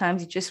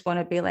 sometimes you just want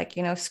to be like,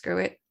 screw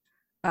it.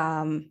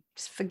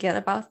 Just forget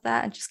about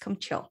that and just come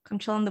chill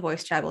in the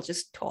voice chat. We'll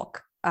just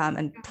talk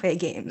and play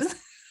games.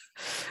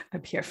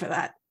 I'm here for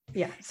that.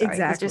 Yeah, sorry.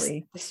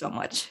 Exactly. There's so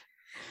much.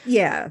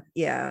 Yeah.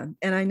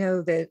 And I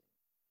know that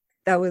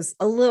was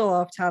a little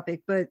off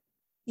topic, but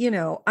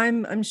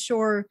I'm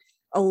sure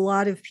a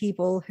lot of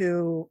people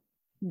who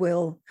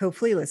will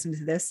hopefully listen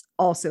to this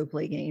also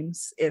play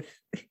games.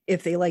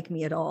 If they like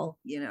me at all,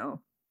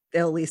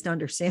 they'll at least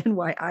understand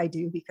why I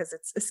do, because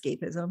it's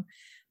escapism.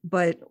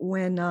 But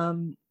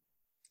when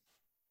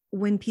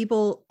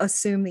people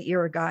assume that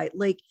you're a guy,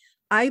 like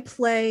I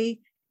play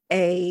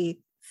a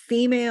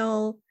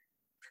female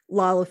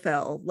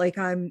Lalafell, like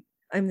I'm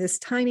this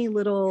tiny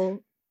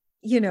little,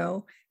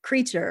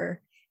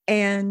 creature.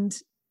 And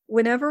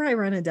whenever I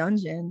run a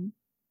dungeon,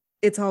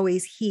 it's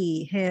always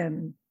he,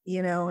 him,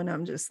 and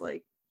I'm just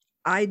like,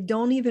 I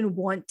don't even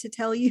want to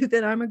tell you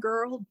that I'm a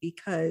girl,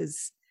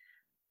 because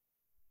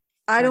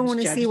I don't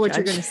want to see what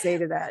you're going to say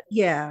to that.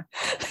 Yeah.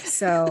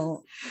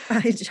 So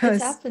it's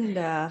happened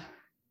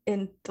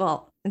in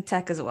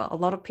tech as well. A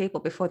lot of people,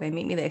 before they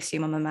meet me, they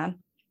assume I'm a man.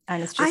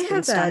 And it's just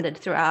been standard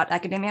throughout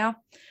academia.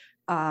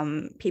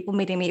 People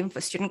meeting me even for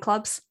student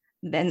clubs.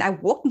 Then I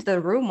walked into the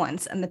room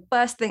once and the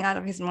first thing out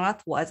of his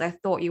mouth was, I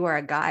thought you were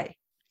a guy.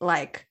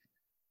 Like,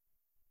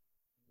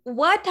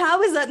 what?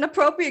 How is that an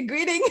appropriate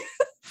greeting?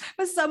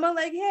 For someone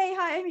like, hey,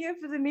 hi, I'm here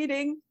for the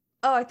meeting.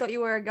 Oh, I thought you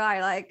were a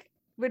guy. Like,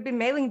 we'd be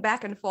mailing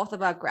back and forth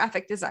about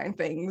graphic design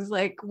things.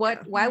 Like,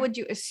 what? Why would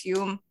you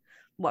assume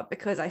what?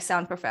 Because I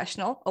sound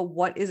professional, or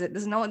what is it?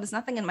 There's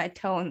nothing in my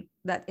tone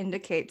that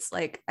indicates,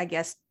 like, I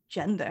guess,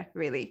 gender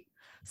really.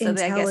 So I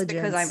guess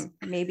because I'm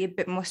maybe a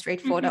bit more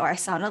straightforward, or I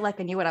sounded like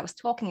I knew what I was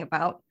talking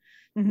about.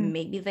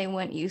 Maybe they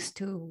weren't used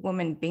to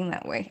women being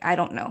that way. I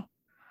don't know.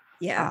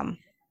 Yeah.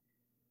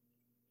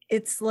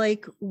 It's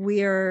like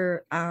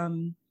we're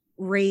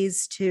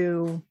raised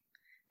to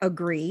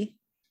agree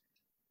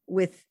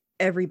with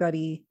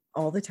everybody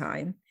all the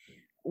time.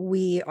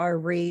 We are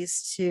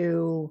raised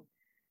to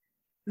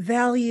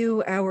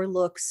value our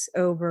looks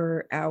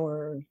over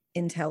our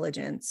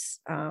intelligence,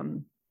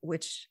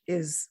 which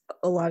is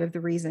a lot of the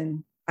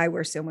reason I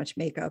wear so much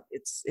makeup.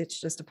 It's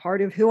just a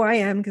part of who I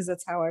am, because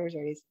that's how I was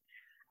raised.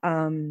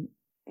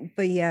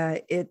 But yeah,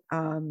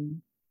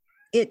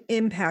 it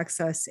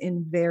impacts us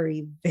in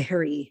very,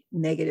 very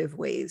negative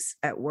ways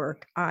at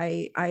work.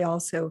 I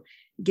also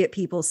get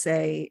people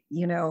say,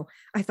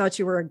 I thought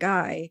you were a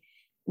guy.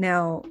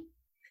 Now,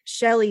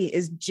 Shelly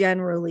is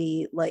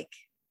generally like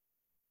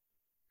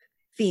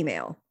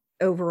female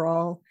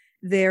overall.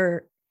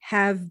 There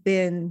have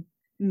been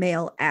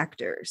male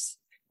actors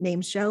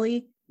named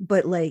Shelly,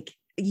 but like,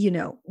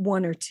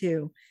 one or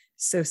two.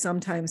 So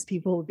sometimes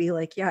people will be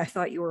like, yeah, I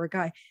thought you were a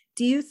guy.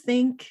 Do you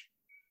think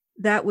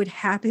that would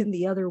happen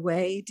the other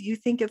way? Do you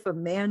think if a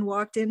man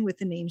walked in with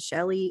the name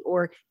Shelly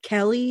or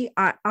Kelly,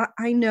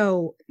 I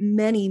know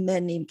many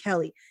men named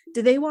Kelly,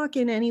 do they walk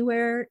in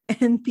anywhere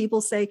and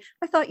people say,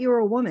 I thought you were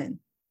a woman?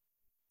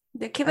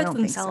 They keep it to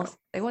themselves. So.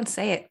 They won't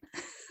say it.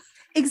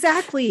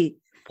 Exactly.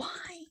 Why?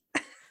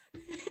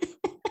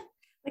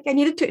 Like I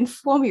needed to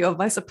inform you of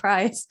my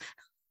surprise.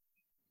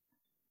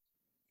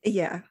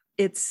 Yeah,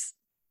 it's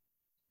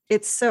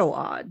so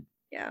odd.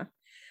 Yeah.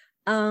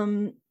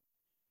 Um,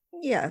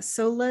 yeah,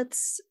 so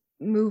let's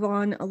move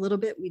on a little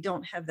bit. We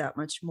don't have that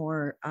much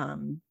more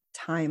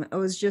time. I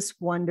was just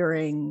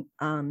wondering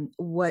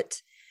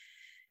what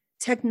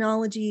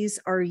technologies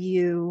are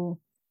you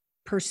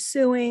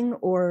pursuing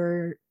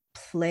or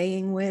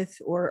playing with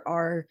or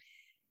are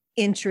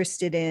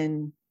interested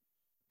in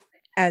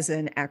as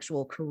an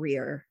actual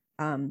career?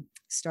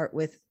 Start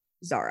with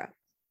Zara.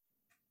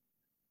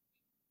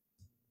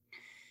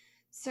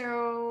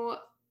 So,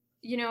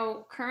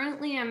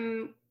 currently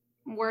I'm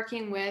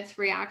working with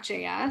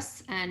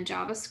React.js and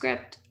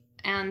JavaScript.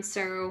 And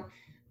so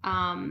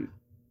I'm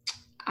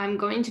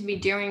going to be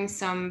doing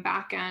some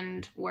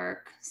back-end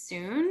work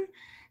soon.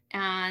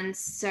 And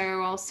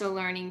so also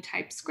learning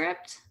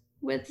TypeScript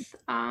with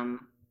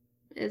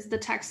is the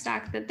tech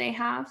stack that they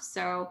have.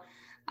 So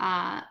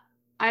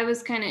I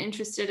was kind of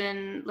interested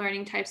in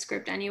learning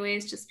TypeScript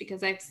anyways, just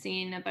because I've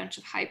seen a bunch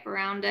of hype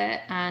around it.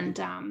 And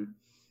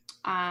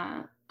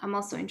I'm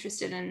also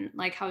interested in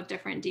like how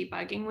different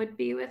debugging would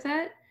be with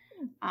it.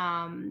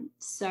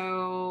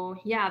 So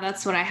yeah,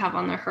 that's what I have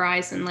on the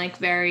horizon, like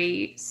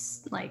very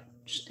like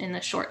in the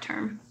short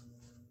term.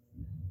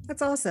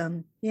 That's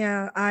awesome.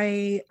 Yeah,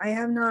 I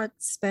have not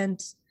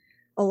spent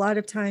a lot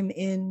of time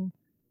in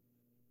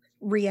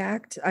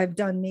React. I've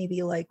done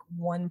maybe like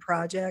one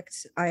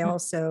project. I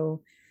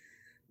also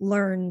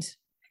learned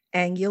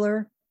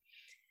Angular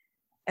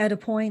at a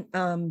point.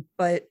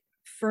 But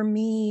for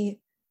me,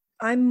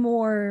 I'm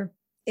more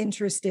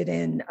interested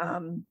in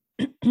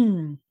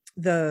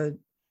the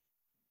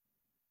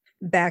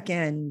back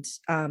end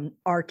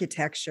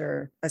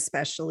architecture,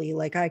 especially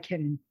like I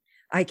can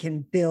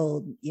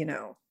build,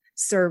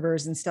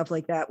 servers and stuff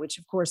like that, which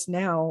of course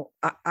now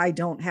I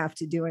don't have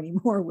to do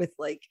anymore with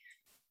like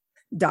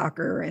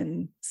Docker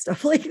and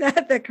stuff like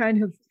that. That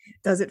kind of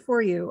does it for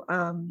you.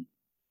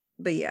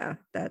 But yeah,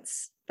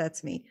 that's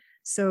me.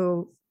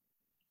 So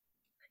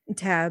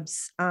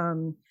Tabs,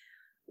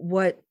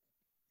 what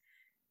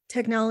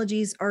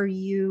technologies are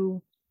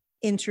you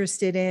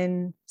interested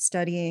in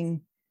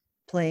studying,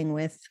 playing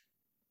with?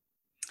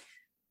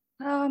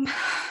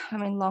 I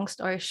mean, long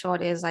story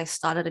short is I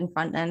started in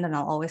front end and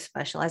I'll always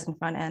specialize in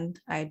front end.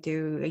 I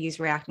use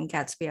React and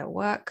Gatsby at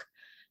work.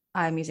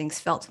 I'm using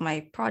Svelte for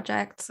my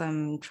projects.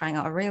 I'm trying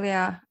out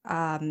Aurelia.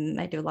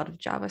 I do a lot of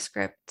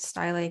JavaScript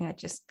styling.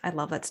 I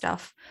love that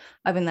stuff.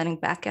 I've been learning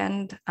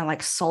backend. I'm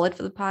like solid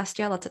for the past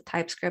year. Lots of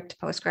TypeScript,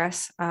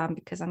 Postgres,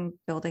 because I'm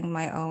building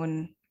my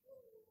own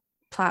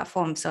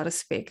platform, so to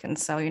speak. And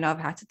so, I've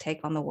had to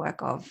take on the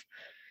work of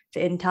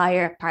the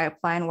entire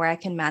pipeline where I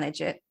can manage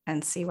it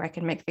and see where I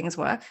can make things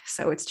work.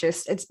 So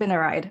it's been a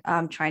ride.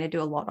 I'm trying to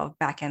do a lot of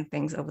backend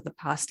things over the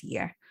past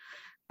year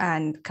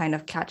and kind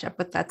of catch up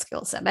with that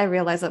skill set. I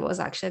realized that was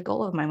actually a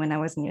goal of mine when I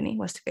was in uni,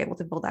 was to be able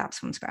to build apps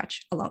from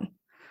scratch alone.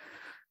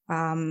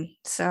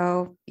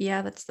 So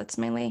yeah, that's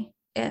mainly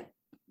it.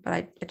 But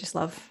I just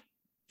love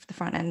the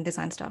front end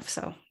design stuff.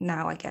 So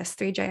now I guess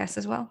Three.js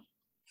as well.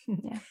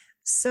 Yeah.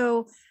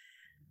 So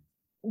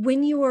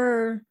when you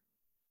were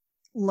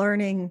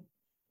learning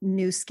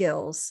new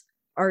skills,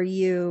 are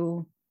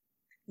you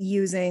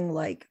using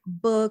like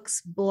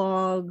books,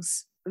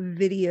 blogs,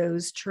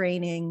 videos,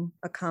 training,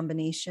 a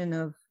combination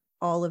of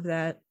all of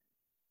that?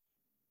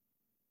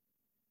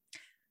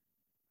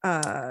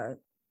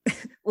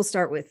 We'll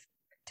start with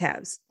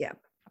Tabs. Yeah.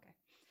 Okay.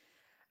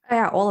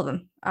 Yeah, all of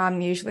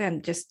them. Usually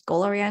I'm just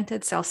goal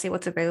oriented, so I'll see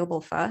what's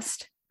available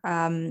first.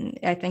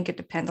 I think it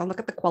depends. I'll look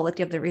at the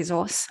quality of the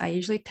resource. I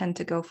usually tend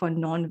to go for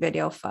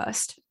non-video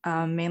first,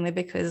 mainly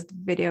because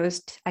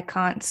videos, I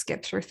can't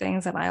skip through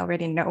things that I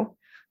already know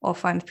or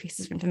find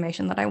pieces of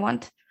information that I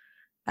want,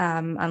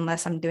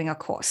 unless I'm doing a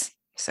course.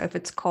 So if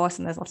it's a course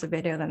and there's lots of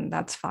video, then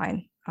that's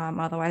fine.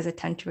 Otherwise, I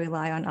tend to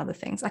rely on other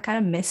things. I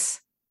kind of miss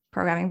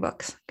programming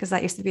books because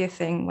that used to be a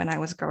thing when I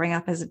was growing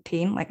up as a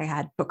teen. Like I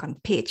had a book on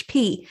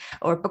PHP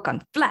or a book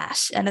on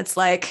Flash, and it's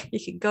like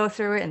you could go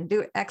through it and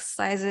do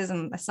exercises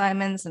and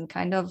assignments and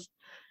kind of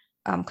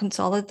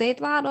consolidate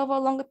that over a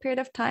longer period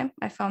of time.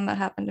 I found that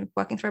happened in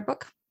working through a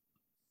book.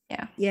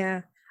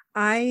 Yeah.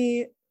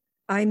 I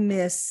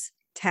miss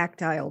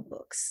tactile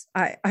books.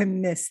 I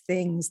miss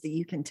things that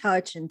you can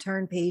touch and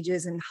turn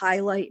pages and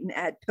highlight and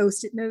add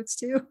post-it notes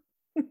to.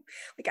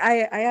 Like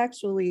I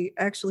actually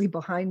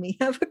behind me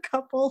have a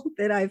couple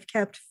that I've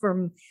kept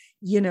from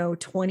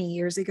 20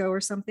 years ago or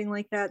something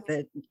like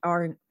that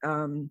aren't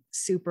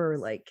super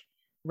like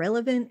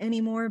relevant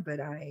anymore,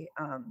 but I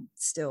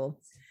still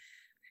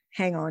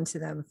hang on to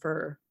them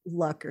for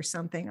luck or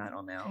something. I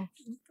don't know.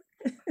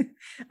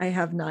 I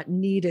have not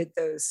needed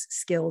those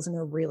skills in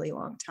a really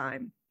long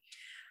time.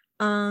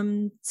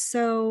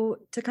 So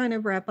to kind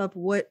of wrap up,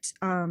 what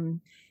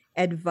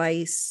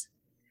advice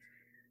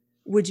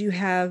would you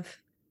have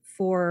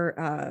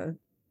for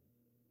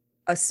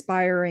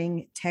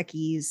aspiring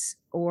techies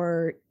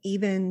or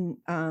even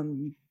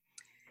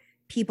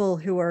people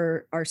who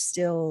are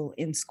still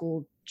in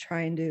school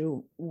trying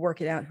to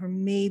work it out who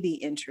may be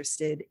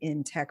interested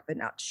in tech but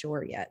not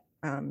sure yet.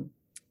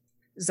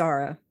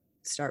 Zara,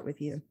 start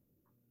with you.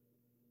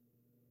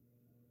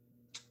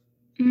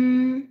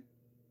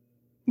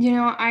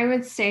 I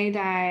would say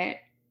that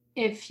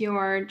if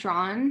you're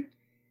drawn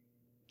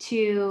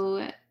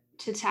to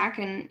tech,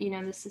 and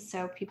this is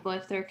so people,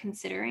 if they're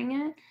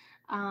considering it,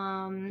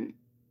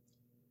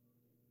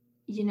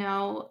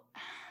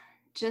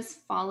 just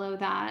follow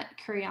that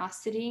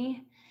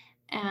curiosity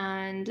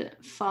and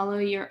follow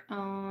your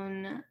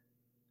own,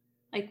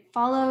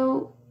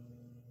 follow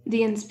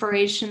the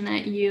inspiration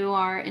that you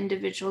are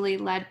individually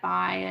led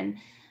by, and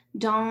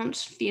don't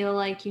feel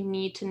like you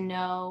need to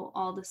know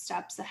all the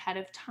steps ahead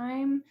of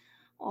time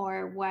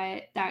or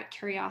what that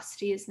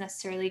curiosity is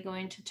necessarily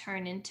going to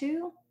turn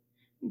into.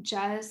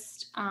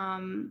 Just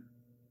feel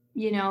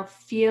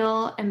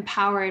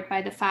empowered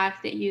by the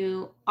fact that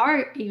you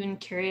are even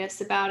curious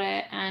about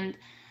it, and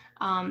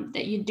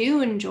that you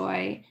do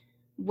enjoy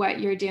what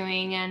you're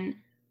doing. And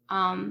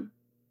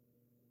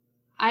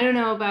I don't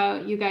know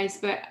about you guys,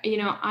 but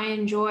I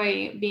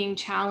enjoy being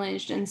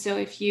challenged. And so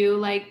if you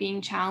like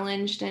being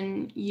challenged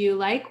and you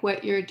like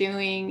what you're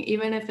doing,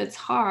 even if it's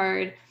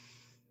hard,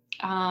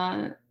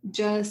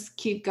 just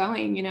keep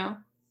going,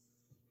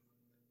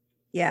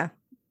 Yeah.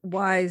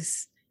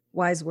 Wise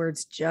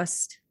words.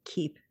 Just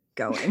keep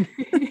going.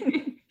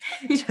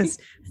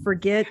 Just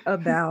forget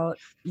about,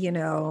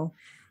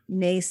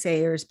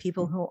 naysayers,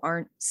 people who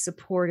aren't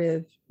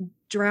supportive.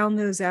 Drown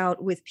those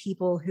out with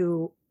people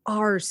who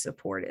are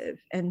supportive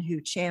and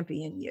who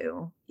champion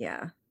you.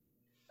 Yeah.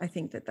 I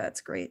think that that's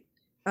great.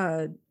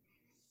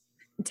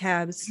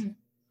 Tabs,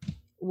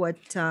 what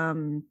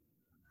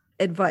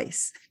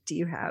advice do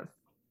you have?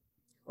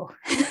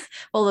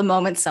 Well, the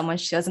moment someone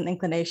shows an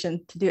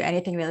inclination to do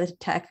anything related to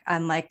tech,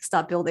 I'm like,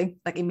 stop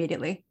building, like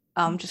immediately.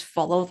 Just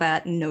follow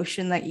that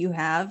notion that you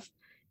have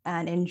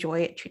and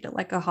enjoy it. Treat it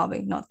like a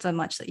hobby, not so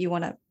much that you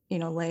want to,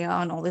 lay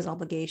on all these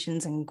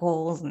obligations and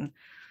goals. And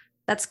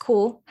that's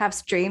cool.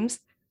 Have dreams,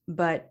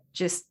 but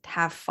just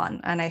have fun.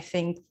 And I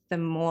think the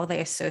more they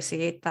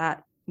associate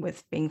that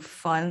with being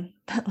fun,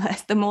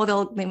 the more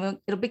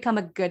it'll become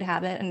a good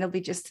habit, and it'll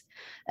be just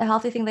a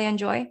healthy thing they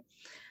enjoy.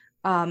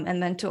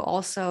 And then to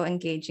also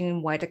engaging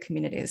in wider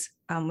communities,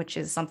 which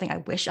is something I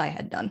wish I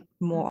had done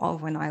more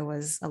of when I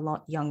was a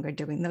lot younger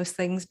doing those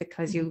things,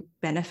 because you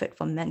benefit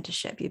from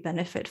mentorship, you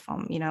benefit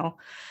from,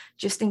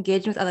 just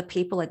engaging with other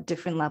people at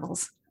different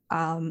levels.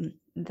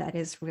 That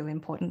is really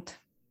important.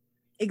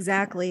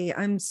 Exactly.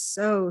 I'm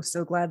so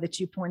glad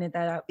that you pointed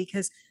that out,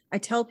 because I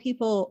tell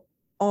people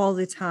all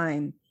the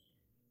time,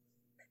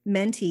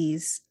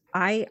 mentees,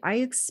 I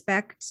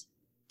expect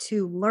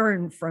to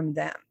learn from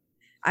them.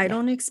 I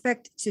don't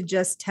expect to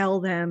just tell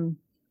them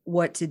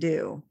what to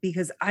do,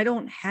 because I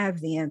don't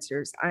have the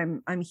answers.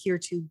 I'm here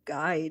to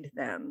guide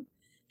them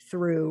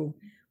through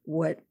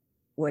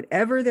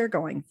whatever they're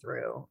going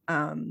through.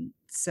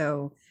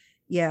 So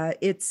yeah,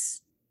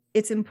 it's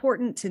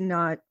important to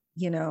not,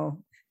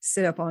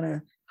 sit up on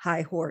a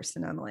high horse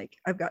and I'm like,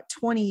 I've got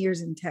 20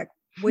 years in tech.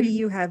 What do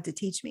you have to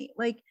teach me?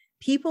 Like,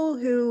 people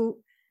who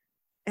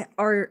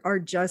are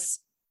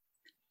just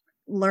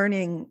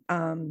learning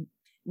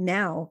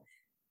now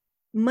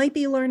might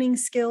be learning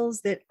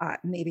skills that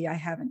maybe I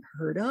haven't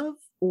heard of,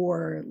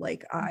 or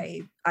like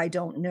I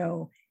don't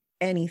know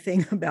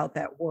anything about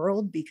that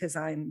world because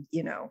I'm,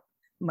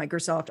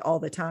 Microsoft all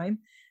the time.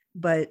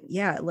 But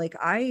yeah, like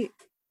I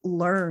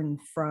learn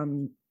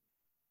from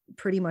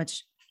pretty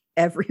much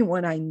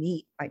everyone I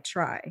meet. I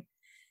try.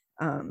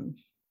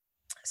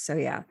 So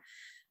yeah.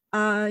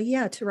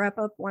 To wrap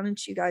up, why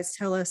don't you guys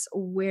tell us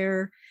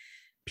where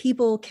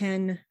people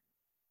can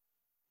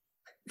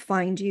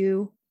find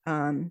you?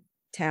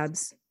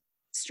 Tabs,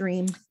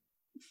 stream?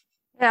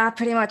 Yeah,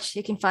 pretty much.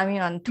 You can find me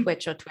on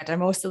Twitch or Twitter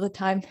most of the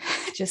time.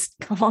 Just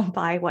come on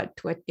by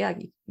Twitch. Yeah,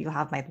 you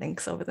have my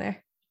links over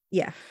there.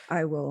 Yeah,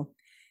 I will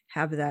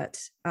have that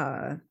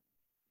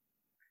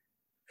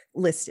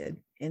listed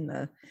in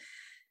the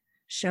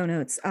show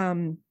notes.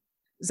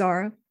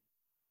 Zara?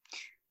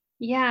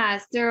 Yeah,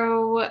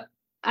 so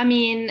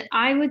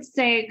I would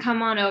say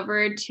come on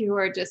over to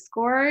our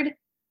Discord,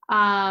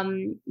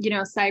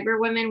 Cyber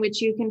Women,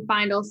 which you can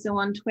find also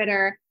on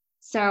Twitter.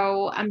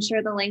 So I'm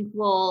sure the link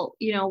will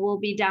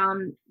be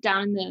down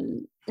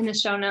in the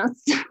show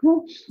notes.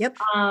 Yep.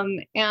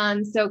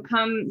 And so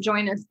come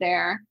join us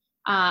there.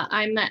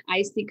 I'm at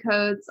Icy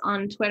Codes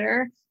on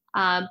Twitter.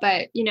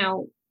 But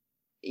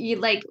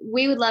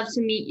we would love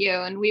to meet you,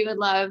 and we would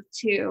love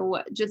to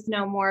just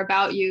know more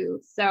about you.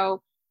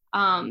 So,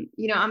 I'm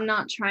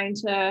not trying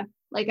to,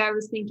 I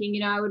was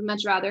thinking, I would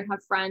much rather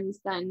have friends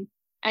than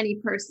any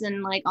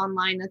person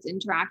online that's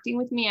interacting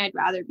with me. I'd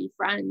rather be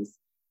friends.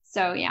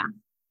 So yeah.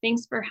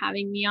 Thanks for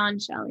having me on,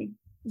 Shelly.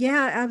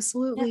 Yeah,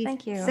 absolutely. Yeah,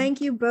 thank you. Thank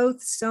you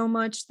both so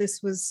much.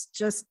 This was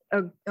just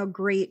a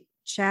great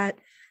chat,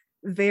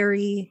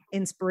 very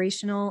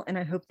inspirational, and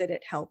I hope that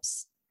it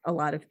helps a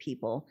lot of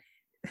people.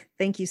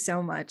 Thank you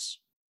so much.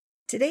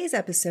 Today's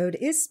episode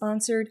is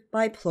sponsored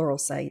by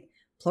Pluralsight.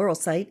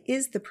 Pluralsight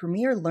is the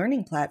premier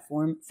learning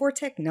platform for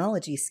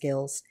technology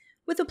skills.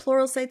 With a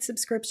Pluralsight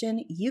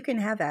subscription, you can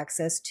have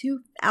access to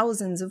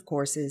thousands of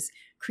courses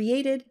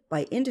created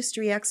by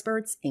industry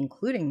experts,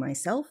 including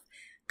myself,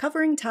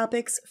 covering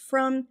topics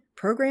from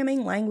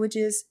programming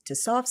languages to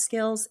soft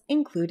skills,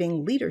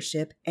 including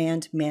leadership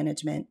and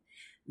management.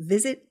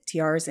 Visit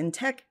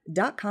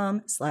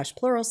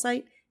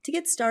tiarsintech.com/pluralsight to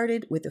get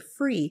started with a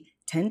free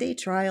 10-day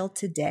trial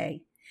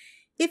today.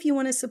 If you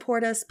want to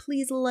support us,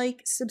 please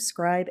like,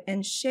 subscribe,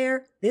 and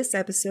share this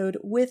episode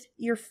with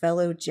your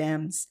fellow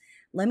gems.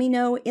 Let me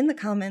know in the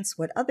comments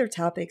what other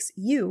topics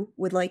you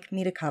would like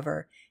me to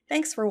cover.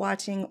 Thanks for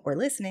watching or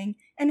listening,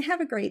 and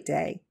have a great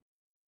day.